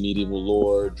 fantasy, medieval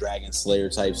lore, Dragon Slayer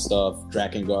type stuff,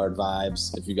 Drakengard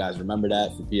vibes. If you guys remember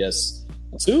that for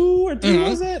PS2 or 3,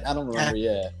 was it? I don't remember.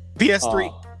 Yeah.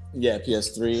 PS3. Yeah,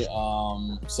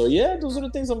 PS3. So yeah, those are the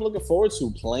things I'm looking forward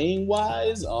to playing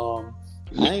wise. I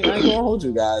ain't gonna hold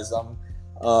you guys. I'm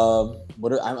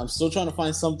still trying to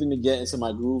find something to get into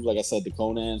my groove. Like I said, the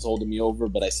Conan's holding me over,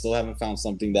 but I still haven't found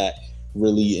something that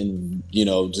really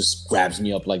just grabs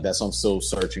me up like that. So I'm still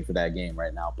searching for that game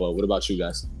right now. But what about you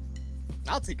guys?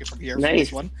 I'll take it from here Nice. for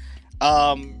this one.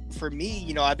 For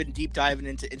me, I've been deep diving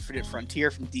into Infinite Frontier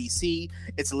from DC.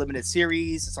 It's a limited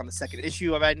series. It's on the second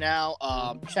issue right now.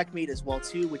 Checkmate as well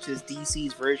too, which is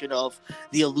DC's version of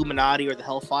the Illuminati or the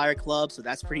Hellfire Club. So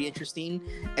that's pretty interesting.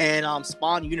 And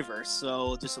Spawn Universe.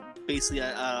 So just basically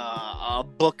a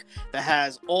book that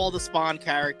has all the Spawn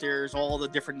characters, all the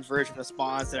different versions of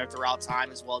Spawns that are throughout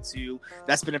time as well too.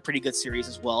 That's been a pretty good series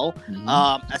as well.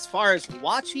 As far as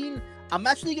watching, I'm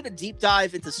actually going to deep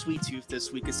dive into Sweet Tooth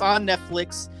this week. It's on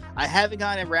Netflix. I haven't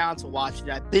gotten around to watching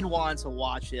it. I've been wanting to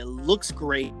watch it. It looks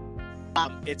great.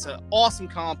 It's an awesome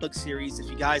comic book series. If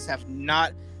you guys have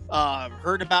not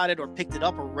heard about it or picked it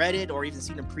up or read it or even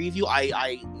seen a preview,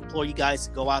 I implore you guys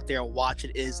to go out there and watch it.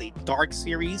 It is a dark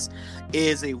series. It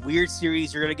is a weird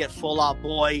series. You're going to get Fall Out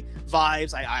Boy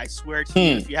vibes. I swear to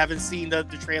you. If you haven't seen the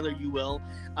trailer, you will.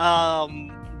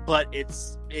 But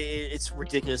it's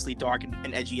ridiculously dark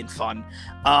and edgy and fun.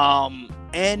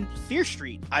 And Fear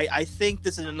Street. I think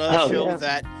this is another show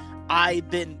that I've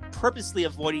been purposely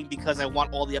avoiding because I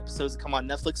want all the episodes to come on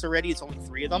Netflix already. It's only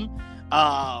 3 of them.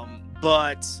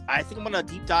 But I think I'm going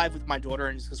to deep dive with my daughter,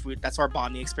 and because that's our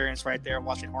bonding experience right there,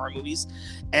 watching horror movies.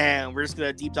 And we're just going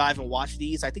to deep dive and watch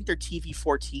these. I think they're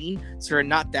TV-14, so they're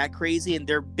not that crazy. And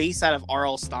they're based out of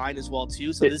R.L. Stein as well,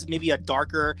 too. So this is maybe a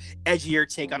darker, edgier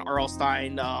take on R.L.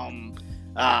 Stein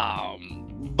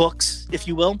books, if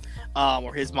you will,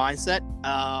 or his mindset.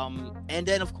 And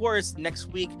then, of course, next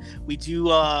week, we do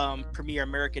premiere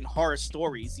American Horror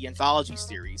Stories, the anthology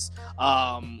series.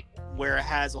 Where it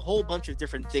has a whole bunch of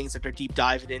different things that they're deep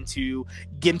diving into,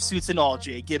 gimp suits and all,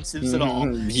 Jay, gimp suits and all.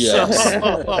 Yes.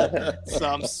 So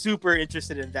I'm super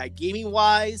interested in that. Gaming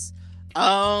wise,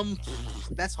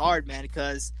 that's hard, man,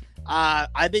 because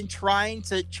I've been trying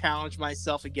to challenge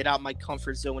myself and get out my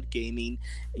comfort zone with gaming.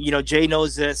 Jay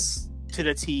knows this to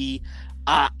the T.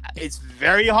 It's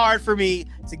very hard for me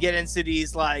to get into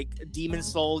these like Demon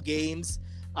Soul games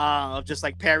of just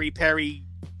like parry,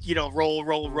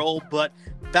 roll. But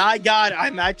by God,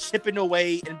 I'm not chipping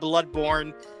away in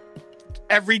Bloodborne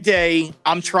every day.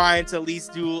 I'm trying to at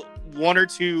least do 1 or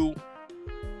 2,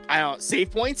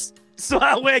 save points, so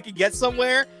that way I can get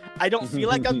somewhere. I don't feel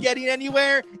like I'm getting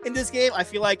anywhere in this game. I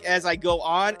feel like as I go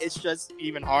on, it's just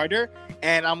even harder.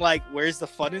 And I'm like, where's the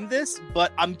fun in this?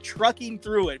 But I'm trucking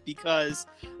through it because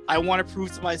I want to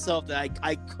prove to myself that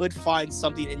I could find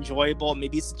something enjoyable.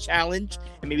 Maybe it's a challenge,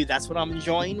 and maybe that's what I'm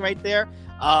enjoying right there.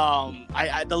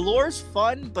 The lore is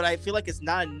fun, but I feel like it's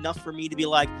not enough for me to be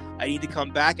like, I need to come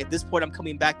back. At this point, I'm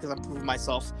coming back because I'm proving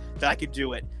myself that I could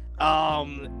do it.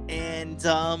 BioShock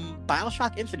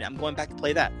Infinite, I'm going back to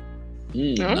play that.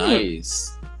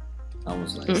 Nice. That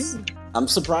was nice. I'm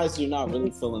surprised you're not really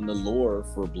feeling the lore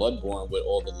for Bloodborne with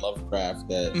all the Lovecraft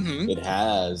that it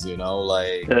has,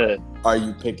 are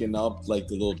you picking up like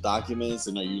the little documents,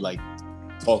 and are you like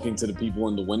talking to the people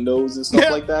in the windows and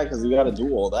stuff like that? Because you got to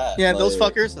do all that. Yeah, those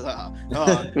fuckers.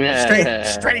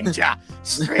 Stranger.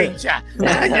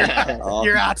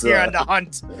 You're out here on the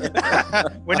hunt.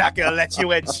 We're not gonna let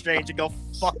you in, stranger. Go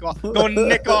fuck off. Go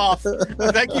nick off.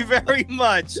 Thank you very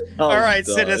much. All right,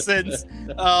 citizens.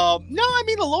 No, I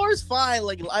mean the lore is fine.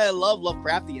 Like I love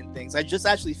Lovecraftian things. I just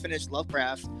actually finished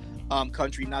Lovecraft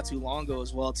Country not too long ago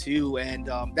as well too, and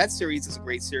that series is a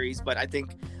great series. But I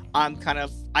think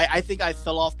I think I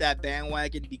fell off that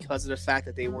bandwagon because of the fact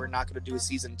that they were not going to do a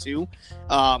season 2.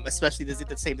 Especially they did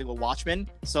the same thing with Watchmen.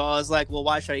 So I was like, well,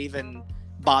 why should I even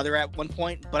bother at one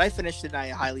point? But I finished it and I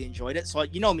highly enjoyed it. So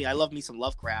you know me, I love me some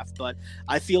Lovecraft, but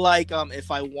I feel like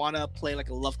if I want to play like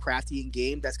a Lovecraftian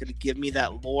game that's going to give me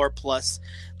that lore plus,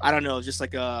 I don't know, just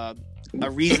like a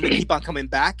reason to keep on coming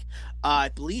back. I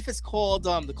believe it's called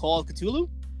The Call of Cthulhu.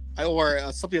 Or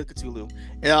something like Cthulhu.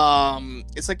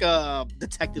 It's like a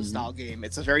detective style game.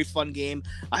 It's a very fun game.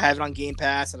 I have it on Game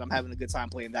Pass, and I'm having a good time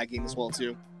playing that game as well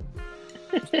too.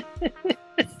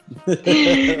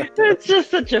 It's just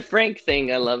such a Frank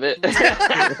thing. I love it.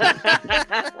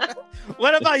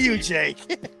 What about you,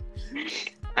 Jake?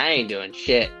 I ain't doing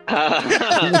shit.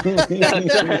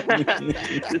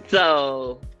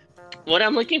 So, what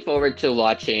I'm looking forward to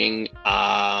watching,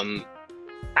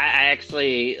 I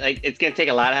actually like. It's gonna take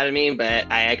a lot out of me,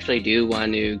 but I actually do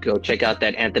want to go check out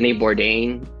that Anthony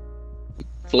Bourdain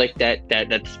flick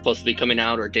that's supposed to be coming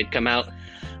out or did come out.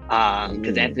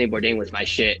 Because Anthony Bourdain was my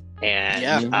shit,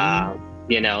 and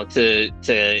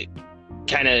to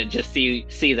kind of just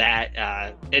see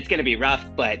that it's gonna be rough,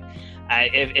 but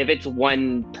if it's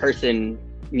one person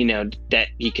that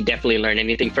you could definitely learn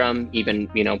anything from, even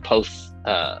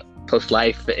post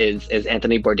life is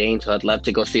Anthony Bourdain, so I'd love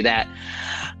to go see that.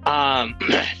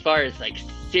 As far as like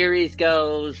series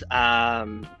goes,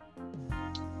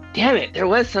 damn it, there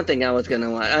was something I was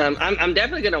gonna watch. I'm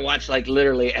definitely gonna watch like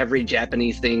literally every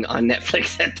Japanese thing on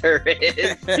Netflix that there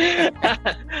is,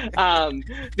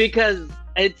 because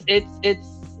it's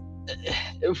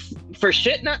for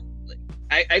shit.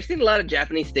 I've seen a lot of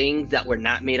Japanese things that were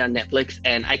not made on Netflix,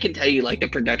 and I can tell you like the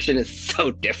production is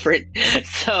so different.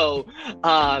 So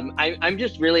I'm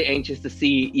just really anxious to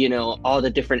see all the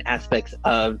different aspects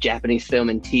of Japanese film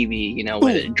and TV.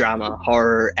 Whether drama,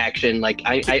 horror, action. Like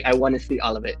I want to see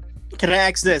all of it. Can I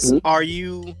ask this? Mm-hmm. Are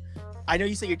you? I know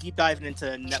you said you're deep diving into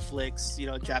Netflix,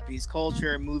 Japanese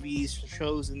culture, movies,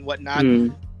 shows, and whatnot.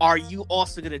 Are you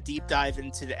also going to deep dive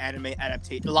into the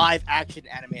live action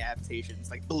anime adaptations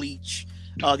like Bleach,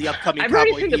 the upcoming I've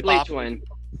Cowboy already seen the Bebop? Bleach one.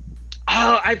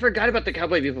 Oh, I forgot about the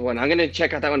Cowboy Bebop one. I'm going to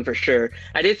check out that one for sure.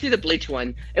 I did see the Bleach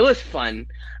one. It was fun.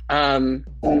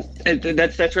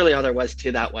 That's really all there was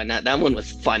to that one. That one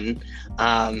was fun.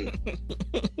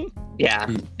 Yeah,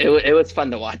 it was fun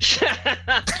to watch.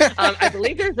 I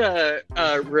believe there's a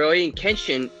Rurouni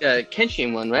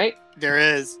Kenshin one, right? There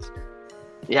is.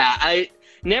 Yeah, I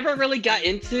never really got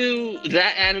into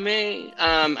that anime.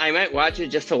 I might watch it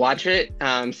just to watch it,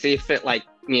 see if it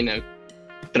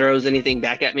throws anything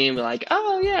back at me and be like,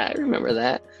 oh yeah, I remember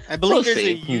that. I believe We'll there's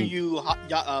see. a Yu Yu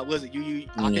Hakusho?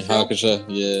 Hakusho,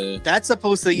 yeah. That's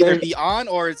supposed to either be on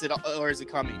or is it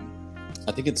coming?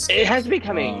 I think it has to be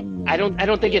coming. I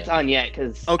don't think it's on yet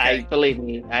because believe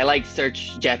me, I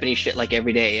search Japanese shit like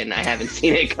every day and I haven't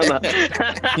seen it come up.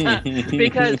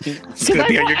 because it's gonna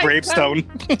be on your gravestone.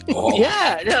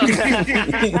 Yeah, no.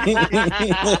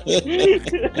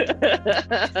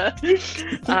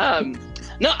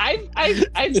 No,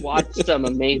 I've watched some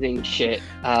amazing shit.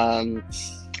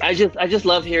 I just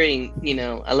love hearing,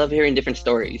 I love hearing different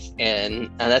stories, and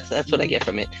that's what I get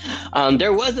from it.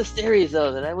 There was a series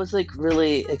though that I was like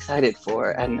really excited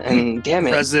for, and damn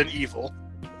it, Resident Evil.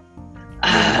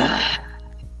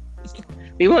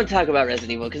 We won't talk about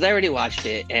Resident Evil because I already watched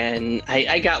it, and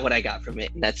I got what I got from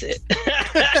it, and that's it.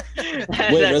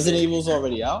 Wait, Resident Evil's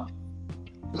already out?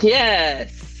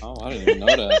 Yes. Oh, I didn't even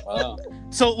know that. Wow.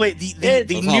 So wait,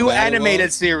 the new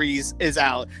animated series is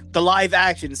out. The live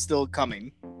action is still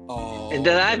coming. Oh,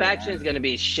 the live action is going to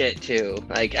be shit too.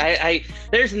 Like I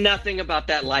there's nothing about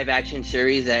that live action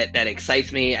series that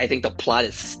excites me. I think the plot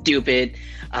is stupid.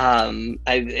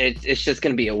 It's just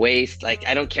going to be a waste. Like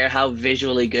I don't care how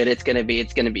visually good it's going to be.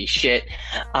 It's going to be shit.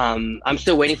 I'm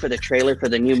still waiting for the trailer for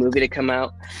the new movie to come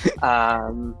out.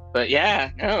 But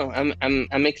yeah, no,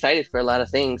 I'm excited for a lot of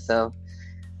things. So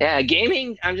yeah,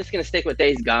 gaming, I'm just going to stick with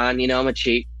Days Gone. I'm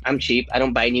cheap. I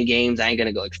don't buy new games. I ain't going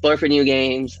to go explore for new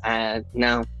games.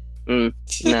 No.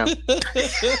 No.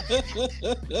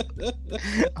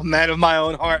 A man of my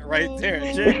own heart right there,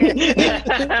 Jay.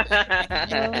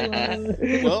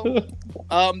 Well,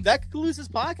 that concludes this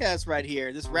podcast right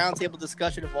here. This roundtable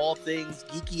discussion of all things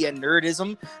geeky and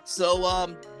nerdism.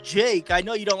 So, Jake, I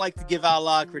know you don't like to give out a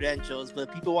lot of credentials, but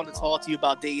if people want to talk to you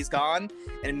about Days Gone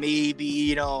and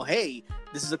maybe, hey,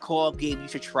 this is a co-op game you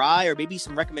should try, or maybe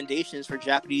some recommendations for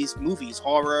Japanese movies,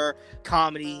 horror,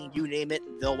 comedy, you name it,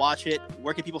 they'll watch it.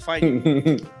 Where can people find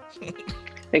you?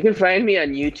 They can find me on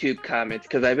YouTube comments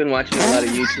because I've been watching a lot of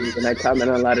YouTube and I comment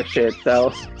on a lot of shit. So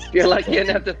if you're lucky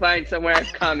enough to find somewhere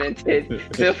I've commented,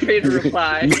 feel free to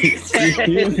reply.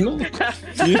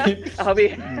 I'll be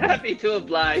happy to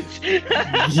oblige.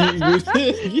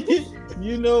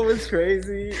 You know what's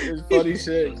crazy? It's funny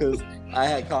shit because I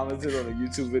had commented on a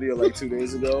YouTube video like 2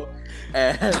 days ago,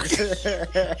 and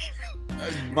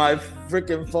my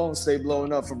freaking phone stayed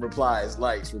blowing up from replies,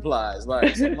 likes. I'm like,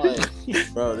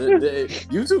 bro,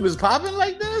 YouTube is popping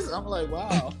like this? I'm like,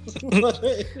 wow.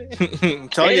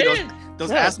 Tell you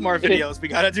those ASMR videos, we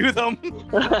gotta do them.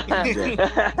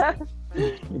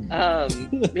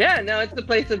 Yeah, no, it's the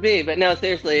place to be. But no,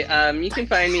 seriously, you can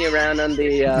find me around on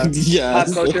the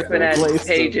Pop Culture Fanatics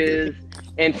pages,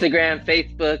 Instagram,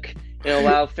 Facebook.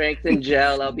 While Frank's in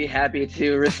jail, I'll be happy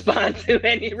to respond to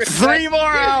any requests. 3 more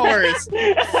hours.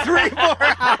 3 more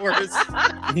hours.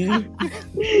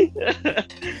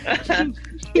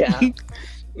 Yeah.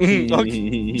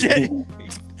 Okay.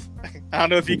 I don't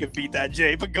know if you can beat that,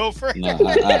 Jay, but go for it. No,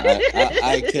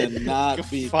 I cannot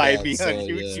beat Find that. me So, on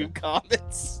YouTube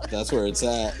comments. that's where it's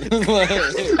at.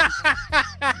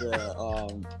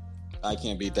 I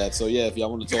can't beat that. So yeah, if y'all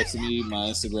want to talk to me, my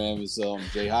Instagram is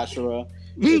Jay Hashira.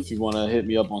 If you want to hit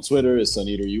me up on Twitter, it's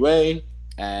SuneaterUA.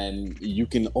 And you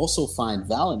can also find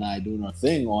Val and I doing our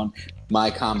thing on My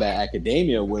Combat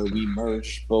Academia, where we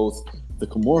merge both the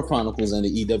Kimura Chronicles and the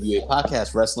EWA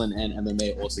podcast, wrestling and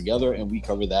MMA all together. And we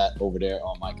cover that over there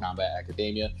on My Combat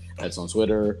Academia. That's on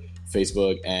Twitter,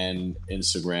 Facebook, and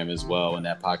Instagram as well. And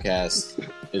that podcast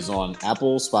is on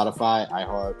Apple, Spotify,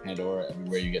 iHeart, Pandora,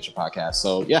 everywhere you get your podcast.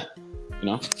 So yeah,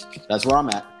 that's where I'm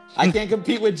at. I can't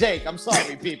compete with Jake. I'm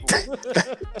sorry, people.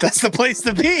 That's the place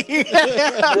to be.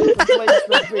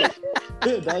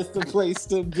 That's the place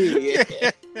to be.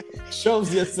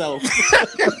 Shows yourself.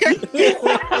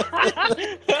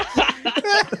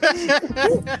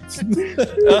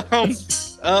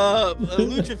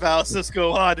 Lucha Val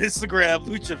Cisco on Instagram,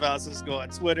 Lucha Val Cisco on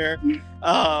Twitter.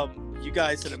 You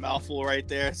guys said a mouthful right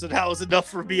there, so that was enough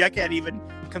for me. I can't even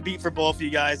compete for both of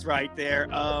you guys right there.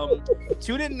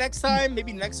 Tune in next time,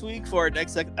 maybe next week for our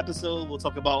next episode. We'll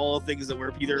talk about all the things that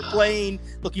we're either playing,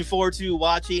 looking forward to,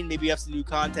 watching. Maybe we have some new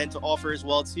content to offer as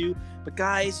well too. But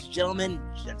guys, gentlemen,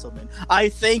 I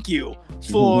thank you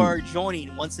for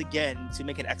joining once again to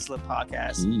make an excellent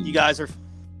podcast. You guys are.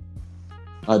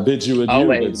 I bid you adieu,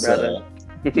 always, brother.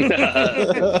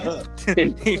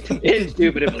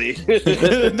 Indubitably.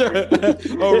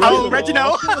 Oh,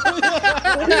 Reginald.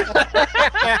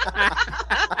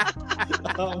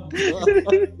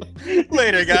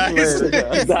 Later,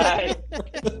 guys. Bye.